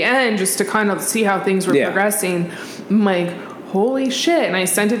near the end just to kind of see how things were progressing. I'm like, holy shit. And I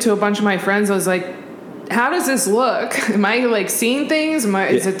sent it to a bunch of my friends. I was like, how does this look? Am I like seeing things?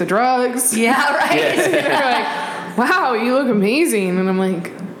 Is it the drugs? Yeah, right. And they're like, wow, you look amazing. And I'm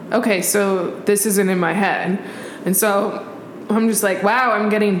like, okay, so this isn't in my head. And so I'm just like, wow, I'm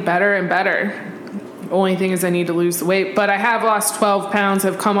getting better and better. Only thing is I need to lose the weight. But I have lost 12 pounds,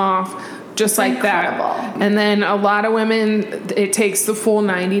 have come off just like Incredible. that. And then a lot of women, it takes the full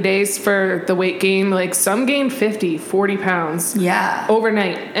 90 days for the weight gain. Like some gain 50, 40 pounds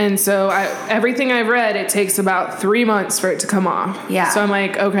overnight. And so everything I've read, it takes about 3 months for it to come off. Yeah. So I'm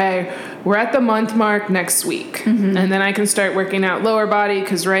like, okay, we're at the month mark next week. Mm-hmm. And then I can start working out lower body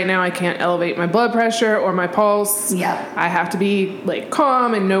because right now I can't elevate my blood pressure or my pulse. Yeah. I have to be like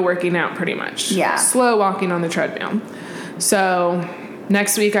calm and no working out pretty much. Yeah. Slow walking on the treadmill. So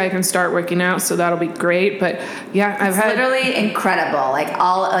next week I can start working out, so that'll be great. But yeah, I've had literally incredible.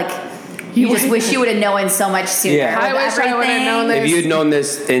 You just wish you would have known so much sooner. Yeah. I wish I would have known this. If you had known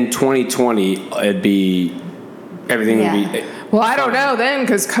this in 2020, everything would be. Well, I don't know then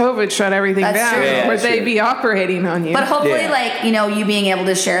because COVID shut everything down. Yeah, would they be operating on you? But hopefully, you being able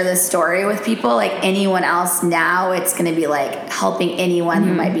to share this story with people, like anyone else now, it's going to be like helping anyone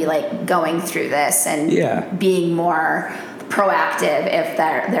who might be like going through this and being more proactive if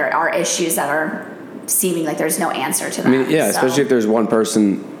there are issues that are seeming like there's no answer to that. I mean, yeah, especially if there's one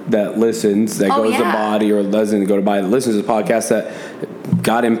person that listens, that goes to Body or doesn't go to Body, that listens to the podcast that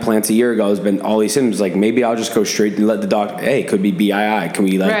got implants a year ago, has been all these symptoms. Like, maybe I'll just go straight and let the doctor, hey, it could be BII. Can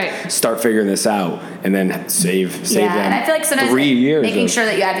we start figuring this out and then save them? And I feel like sometimes 3 years making sure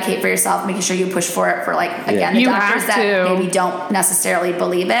that you advocate for yourself, making sure you push for it for like, again, the doctors that maybe don't necessarily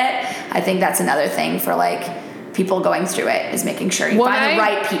believe it. I think that's another thing for like people going through it, is making sure you find the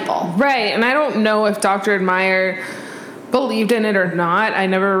right people. Right. And I don't know if Dr. Admire believed in it or not. I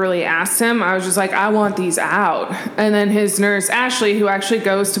never really asked him. I was just like, I want these out. And then his nurse, Ashley, who actually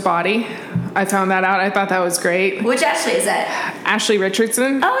goes to Body, I found that out. I thought that was great. Which Ashley is it? Ashley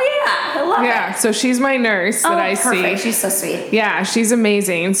Richardson. Oh, yeah. I love it. Yeah, so she's my nurse that I see. She's so sweet. Yeah, she's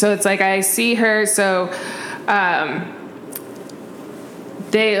amazing. So it's like I see her, so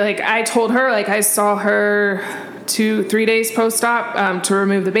I told her, like, I saw her 2-3 days post-op to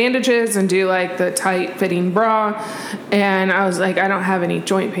remove the bandages and do like the tight fitting bra, and I was like, I don't have any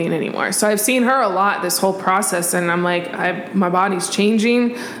joint pain anymore. So I've seen her a lot this whole process, and I'm like, my body's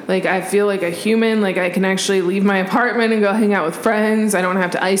changing. Like, I feel like a human. Like, I can actually leave my apartment and go hang out with friends. I don't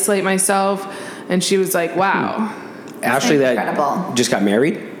have to isolate myself. And she was like, wow. Ashley, that just got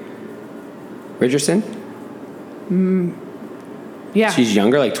married, Richardson. Yeah, she's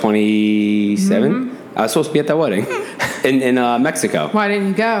younger, like 27. Mm-hmm. I was supposed to be at that wedding in Mexico. Why didn't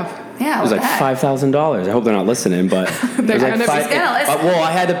you go? Yeah, it was like $5,000. I hope they're not listening, but they're gonna listen. Well,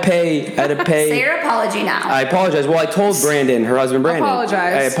 I had to pay. Say your apology now. I apologize. Well, I told Brandon, her husband Brandon.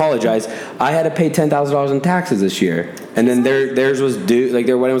 I apologize. I had to pay $10,000 in taxes this year, and then theirs was due. Like,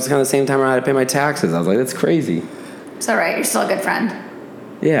 their wedding was kind of the same time I had to pay my taxes. I was like, that's crazy. It's all right. You're still a good friend.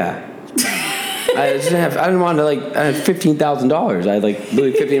 Yeah. I didn't want to, like, I had $15,000. I had like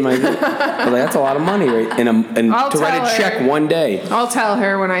literally 50 in my. I was like, that's a lot of money, right? And to write a check one day. I'll tell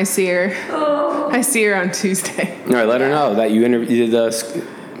her when I see her. Oh. I see her on Tuesday. All right, let her know that you did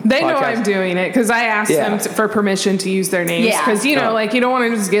the. They know I'm doing it because I asked them for permission to use their names. Because, you know, like, you don't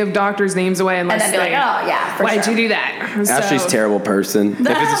want to just give doctors' names away unless and then be like, oh, yeah, for why'd you do that? Ashley's a terrible person. If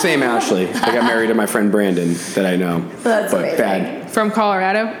it's the same Ashley. I got married to my friend Brandon that I know. That's but amazing. Bad. From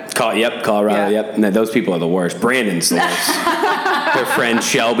Colorado? Yep, Colorado, yep. And those people are the worst. Brandon's the worst. Her friend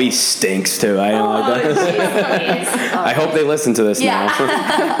Shelby stinks, too. I don't like that. I hope they listen to this now.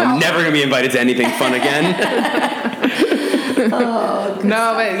 I'm never going to be invited to anything fun again.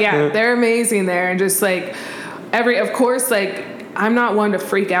 No, but yeah, they're amazing there. And just like of course, like, I'm not one to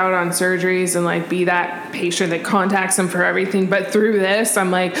freak out on surgeries and like be that patient that contacts them for everything. But through this,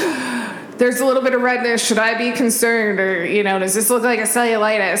 I'm like, there's a little bit of redness. Should I be concerned? Or, you know, does this look like a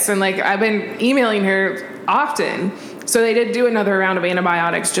cellulitis? And like, I've been emailing her often. So they did do another round of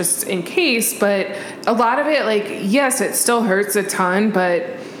antibiotics just in case. But a lot of it, like, yes, it still hurts a ton, but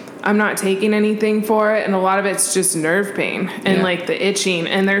I'm not taking anything for it, and a lot of it's just nerve pain and like the itching,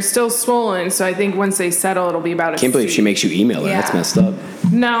 and they're still swollen. So I think once they settle, it'll be about. Can't believe she makes you email her. Yeah. That's messed up.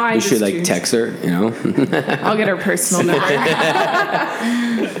 No, you should like text her. You know, I'll get her personal number.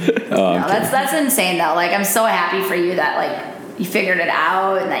 No, that's insane though. Like, I'm so happy for you that like you figured it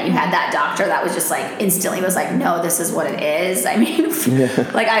out and that you had that doctor that was just like instantly was like, no, this is what it is. I mean,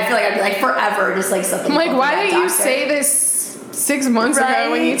 like, I feel like I'd be like forever just like something. I'm like, why didn't you say this 6 months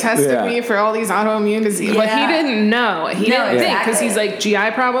ago when you tested me for all these autoimmune diseases? Like, he didn't know. He didn't think, because he's like,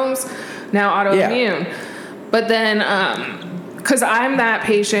 GI problems, now autoimmune. But then, because I'm that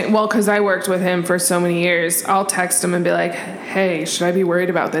patient, well, because I worked with him for so many years, I'll text him and be like, hey, should I be worried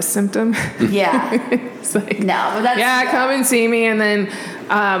about this symptom? Yeah. It's like, no, but that's... come and see me. And then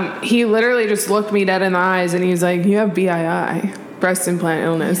he literally just looked me dead in the eyes and he's like, you have BII, breast implant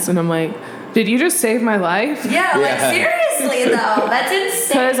illness. And I'm like, did you just save my life? Yeah, like, seriously, though. That's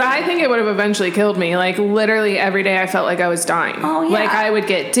insane. Because I think it would have eventually killed me. Like, literally every day I felt like I was dying. Oh, yeah. Like, I would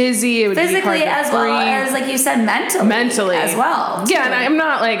get dizzy. It would physically be hard to as breathe. well as, like you said, mentally as well. Yeah, and I'm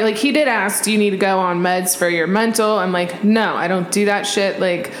not like he did ask, do you need to go on meds for your mental? I'm like, no, I don't do that shit.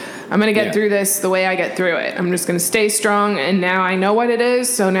 Like, I'm going to get through this the way I get through it. I'm just going to stay strong, and now I know what it is,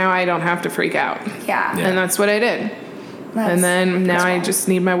 so now I don't have to freak out. Yeah. And that's what I did. And then now I just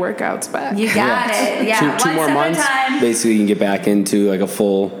need my workouts back. You got it. Yeah. Two more months. Basically, you can get back into like a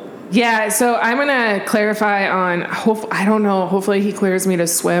full. Yeah. So I'm gonna clarify on. I don't know. Hopefully, he clears me to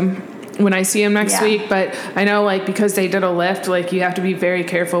swim when I see him next week. But I know, like, because they did a lift, like, you have to be very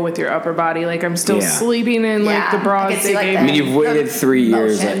careful with your upper body. Like, I'm still sleeping in like the bras they gave me. I mean, you've waited 3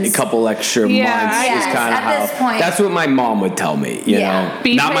 years, like, a couple extra months. Is kind of how. This point, that's what my mom would tell me. You know,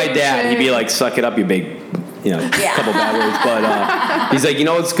 not my dad. He'd be like, "Suck it up, you big." You know, a couple bad words, but he's like, you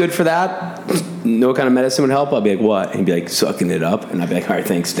know what's good for that? no kind of medicine would help, I'll be like, what? And he'd be like, sucking it up. And I'd be like, all right,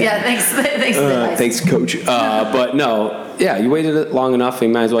 thanks, Dad. Yeah, thanks. Thanks, Coach. But no, yeah, you waited long enough. You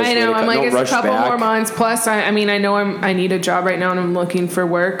might as well. I know. I'm like, it's a couple back. more months. Plus, I mean, I know I need a job right now, and I'm looking for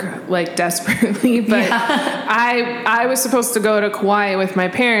work like desperately. But I was supposed to go to Kauai with my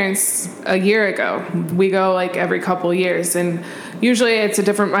parents a year ago. We go like every couple years, and usually it's a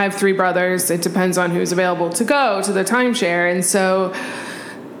different. I have 3 brothers. It depends on who's available to go to the timeshare, and so.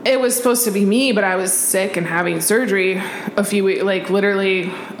 It was supposed to be me, but I was sick and having surgery a few weeks, like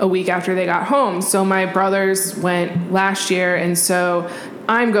literally a week after they got home. So my brothers went last year, and so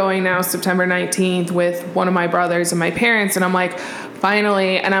I'm going now September 19th with one of my brothers and my parents, and I'm like,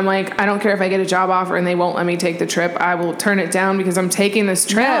 finally, and I'm like, I don't care if I get a job offer and they won't let me take the trip. I will turn it down because I'm taking this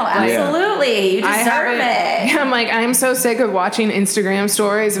trip. No, absolutely. You deserve it. Yeah, I'm like, I'm so sick of watching Instagram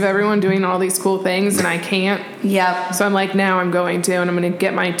stories of everyone doing all these cool things and I can't. Yep. So I'm like, now I'm going to, and I'm going to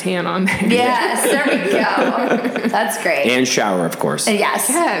get my tan on there. Yes, there we go. That's great. And shower, of course. Yes.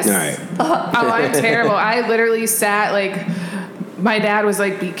 All right. Oh, I'm terrible. I literally sat like... My dad was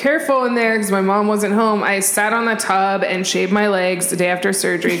like, be careful in there because my mom wasn't home. I sat on the tub and shaved my legs the day after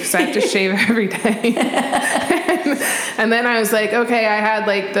surgery because I have to shave every day. and then I was like, okay, I had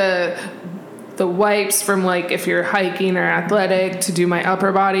like the wipes from like if you're hiking or athletic to do my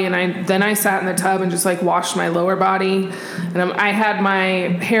upper body. And then I sat in the tub and just like washed my lower body. And I had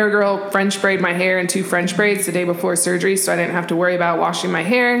my hair girl French braid my hair in 2 French braids the day before surgery so I didn't have to worry about washing my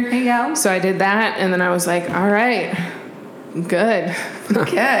hair. There you go. So I did that. And then I was like, all right. Good.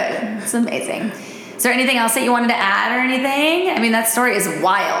 It's amazing. Is there anything else that you wanted to add or anything? I mean, that story is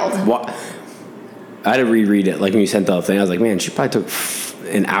wild. What? I had to reread it. Like when you sent the thing, I was like, man, she probably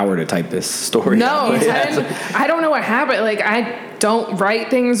took an hour to type this story. No, I don't know what happened. Like I don't write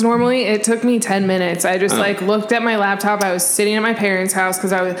things normally. It took me 10 minutes. I just like looked at my laptop. I was sitting at my parents' house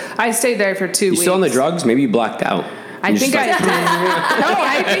because I stayed there for 2 weeks. You still on the drugs? Maybe you blacked out. I think I did. No,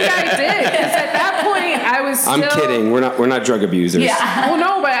 I think I did. Because at that point, I was still... I'm kidding. We're not drug abusers. Yeah. Well,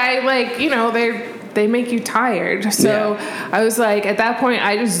 no, but I like, they make you tired. So I was like, at that point,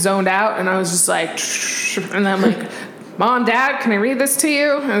 I just zoned out and I was just like, and I'm like, Mom, Dad, can I read this to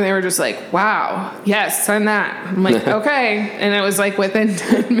you? And they were just like, wow, yes, send that. I'm like, okay. And it was like within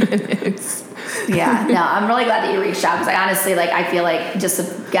 10 minutes. Yeah, no, I'm really glad that you reached out because I honestly, like, I feel like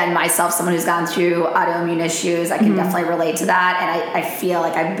just, again, myself, someone who's gone through autoimmune issues, I can definitely relate to that. And I feel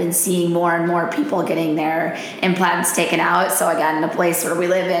like I've been seeing more and more people getting their implants taken out. So again, in a place where we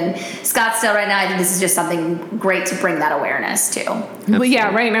live in Scottsdale right now, I think this is just something great to bring that awareness to. Well,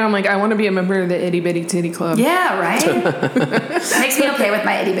 yeah, right now I'm like, I want to be a member of the Itty Bitty Titty Club. Yeah, right? It makes me okay with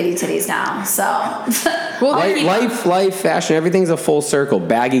my itty bitty titties now. So, well, life, fashion, everything's a full circle.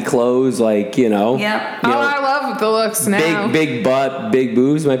 Baggy clothes, like, Yep. I love the looks now. Big butt, big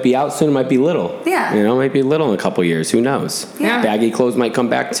boobs might be out soon. It might be little. Yeah. Might be little in a couple years. Who knows? Yeah. Baggy clothes might come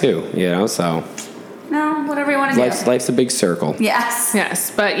back too. So. No, whatever you want to do. Life's a big circle. Yes. Yes,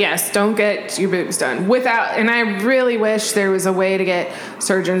 but yes, don't get your boobs done and I really wish there was a way to get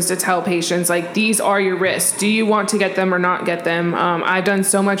surgeons to tell patients, like, these are your risks. Do you want to get them or not get them? I've done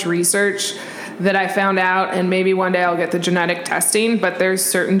so much research that I found out, and maybe one day I'll get the genetic testing, but there's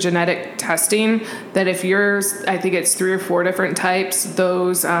certain genetic testing that if yours, I think it's 3 or 4 different types,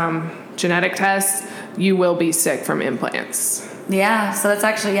 those genetic tests, you will be sick from implants. Yeah, so that's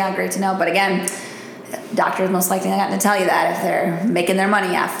actually, great to know. But again, doctors most likely not going to tell you that if they're making their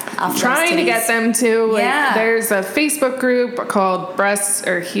money off trying to get them to. Yeah. There's a Facebook group called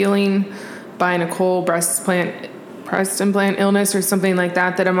Healing by Nicole Breast Implant Illness or something like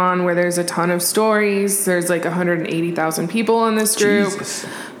that I'm on, where there's a ton of stories. There's like 180,000 people in this group. Jesus.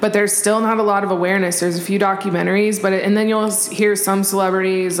 But there's still not a lot of awareness. There's a few documentaries, and then you'll hear some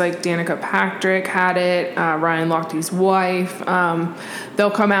celebrities like Danica Patrick had it, Ryan Lochte's wife.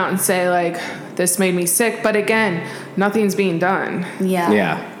 They'll come out and say, like, this made me sick. But again, nothing's being done.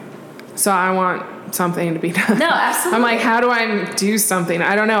 Yeah. So I want something to be done. No, absolutely. I'm like, how do I do something?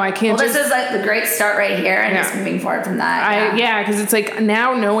 I don't know. I can't. Well, this is like the great start right here, and just moving forward from that. Because it's like,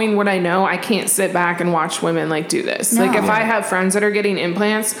 now knowing what I know, I can't sit back and watch women like do this. No. Like if I have friends that are getting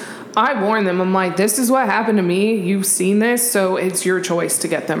implants, I warn them. I'm like, this is what happened to me. You've seen this, so it's your choice to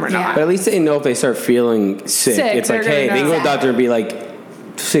get them or not. But at least they know if they start feeling sick it's like, hey, they can go to the doctor and be like,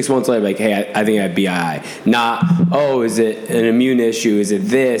 6 months later, like, hey, I think I have BII. Not, is it an immune issue? Is it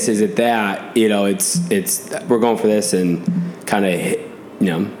this? Is it that? It's we're going for this, and kind of,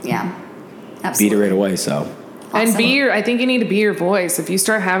 Yeah. Absolutely. beat it right away. So. And I think you need to be your voice. If you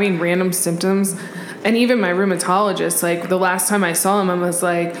start having random symptoms, and even my rheumatologist, like the last time I saw him, I was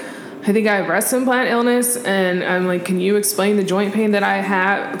like, I think I have breast implant illness, and I'm like, can you explain the joint pain that I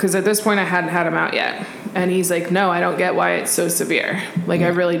have? Because at this point I hadn't had him out yet. And he's like, no, I don't get why it's so severe. Like, I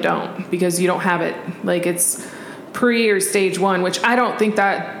really don't, because you don't have it. Like, it's pre or stage 1, which I don't think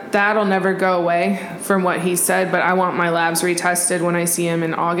that'll never go away from what he said, but I want my labs retested when I see him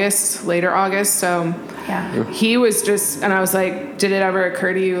in later August. So Yeah. he was just, and I was like, did it ever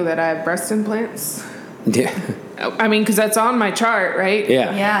occur to you that I have breast implants? Yeah. I mean, because that's on my chart, right?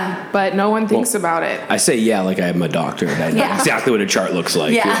 Yeah. Yeah. But no one thinks about it. I say yeah like I'm a doctor and I know Yeah. exactly what a chart looks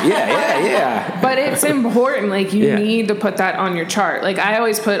like. Yeah. Yeah. But it's important. Like, you Yeah. need to put that on your chart. Like, I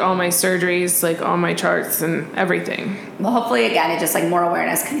always put all my surgeries, like, on my charts and everything. Well, hopefully, again, it just like more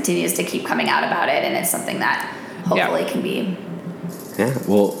awareness continues to keep coming out about it, and it's something that hopefully can be. Yeah.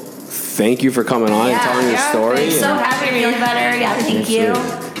 Well, thank you for coming on and telling your story. thanks So and- happy to feel better. Yeah, thank you.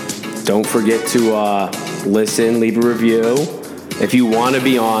 Don't forget to listen, leave a review. If you want to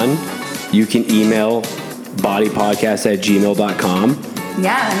be on, you can email bodypodcast@gmail.com.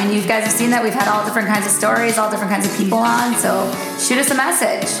 Yeah, I mean, you guys have seen that we've had all different kinds of stories, all different kinds of people on. So shoot us a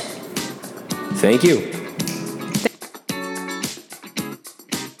message. Thank you.